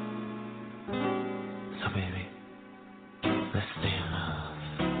 So baby, let's stay in love.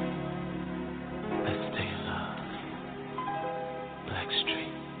 Let's stay in love.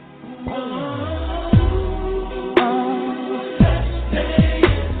 Blackstreet.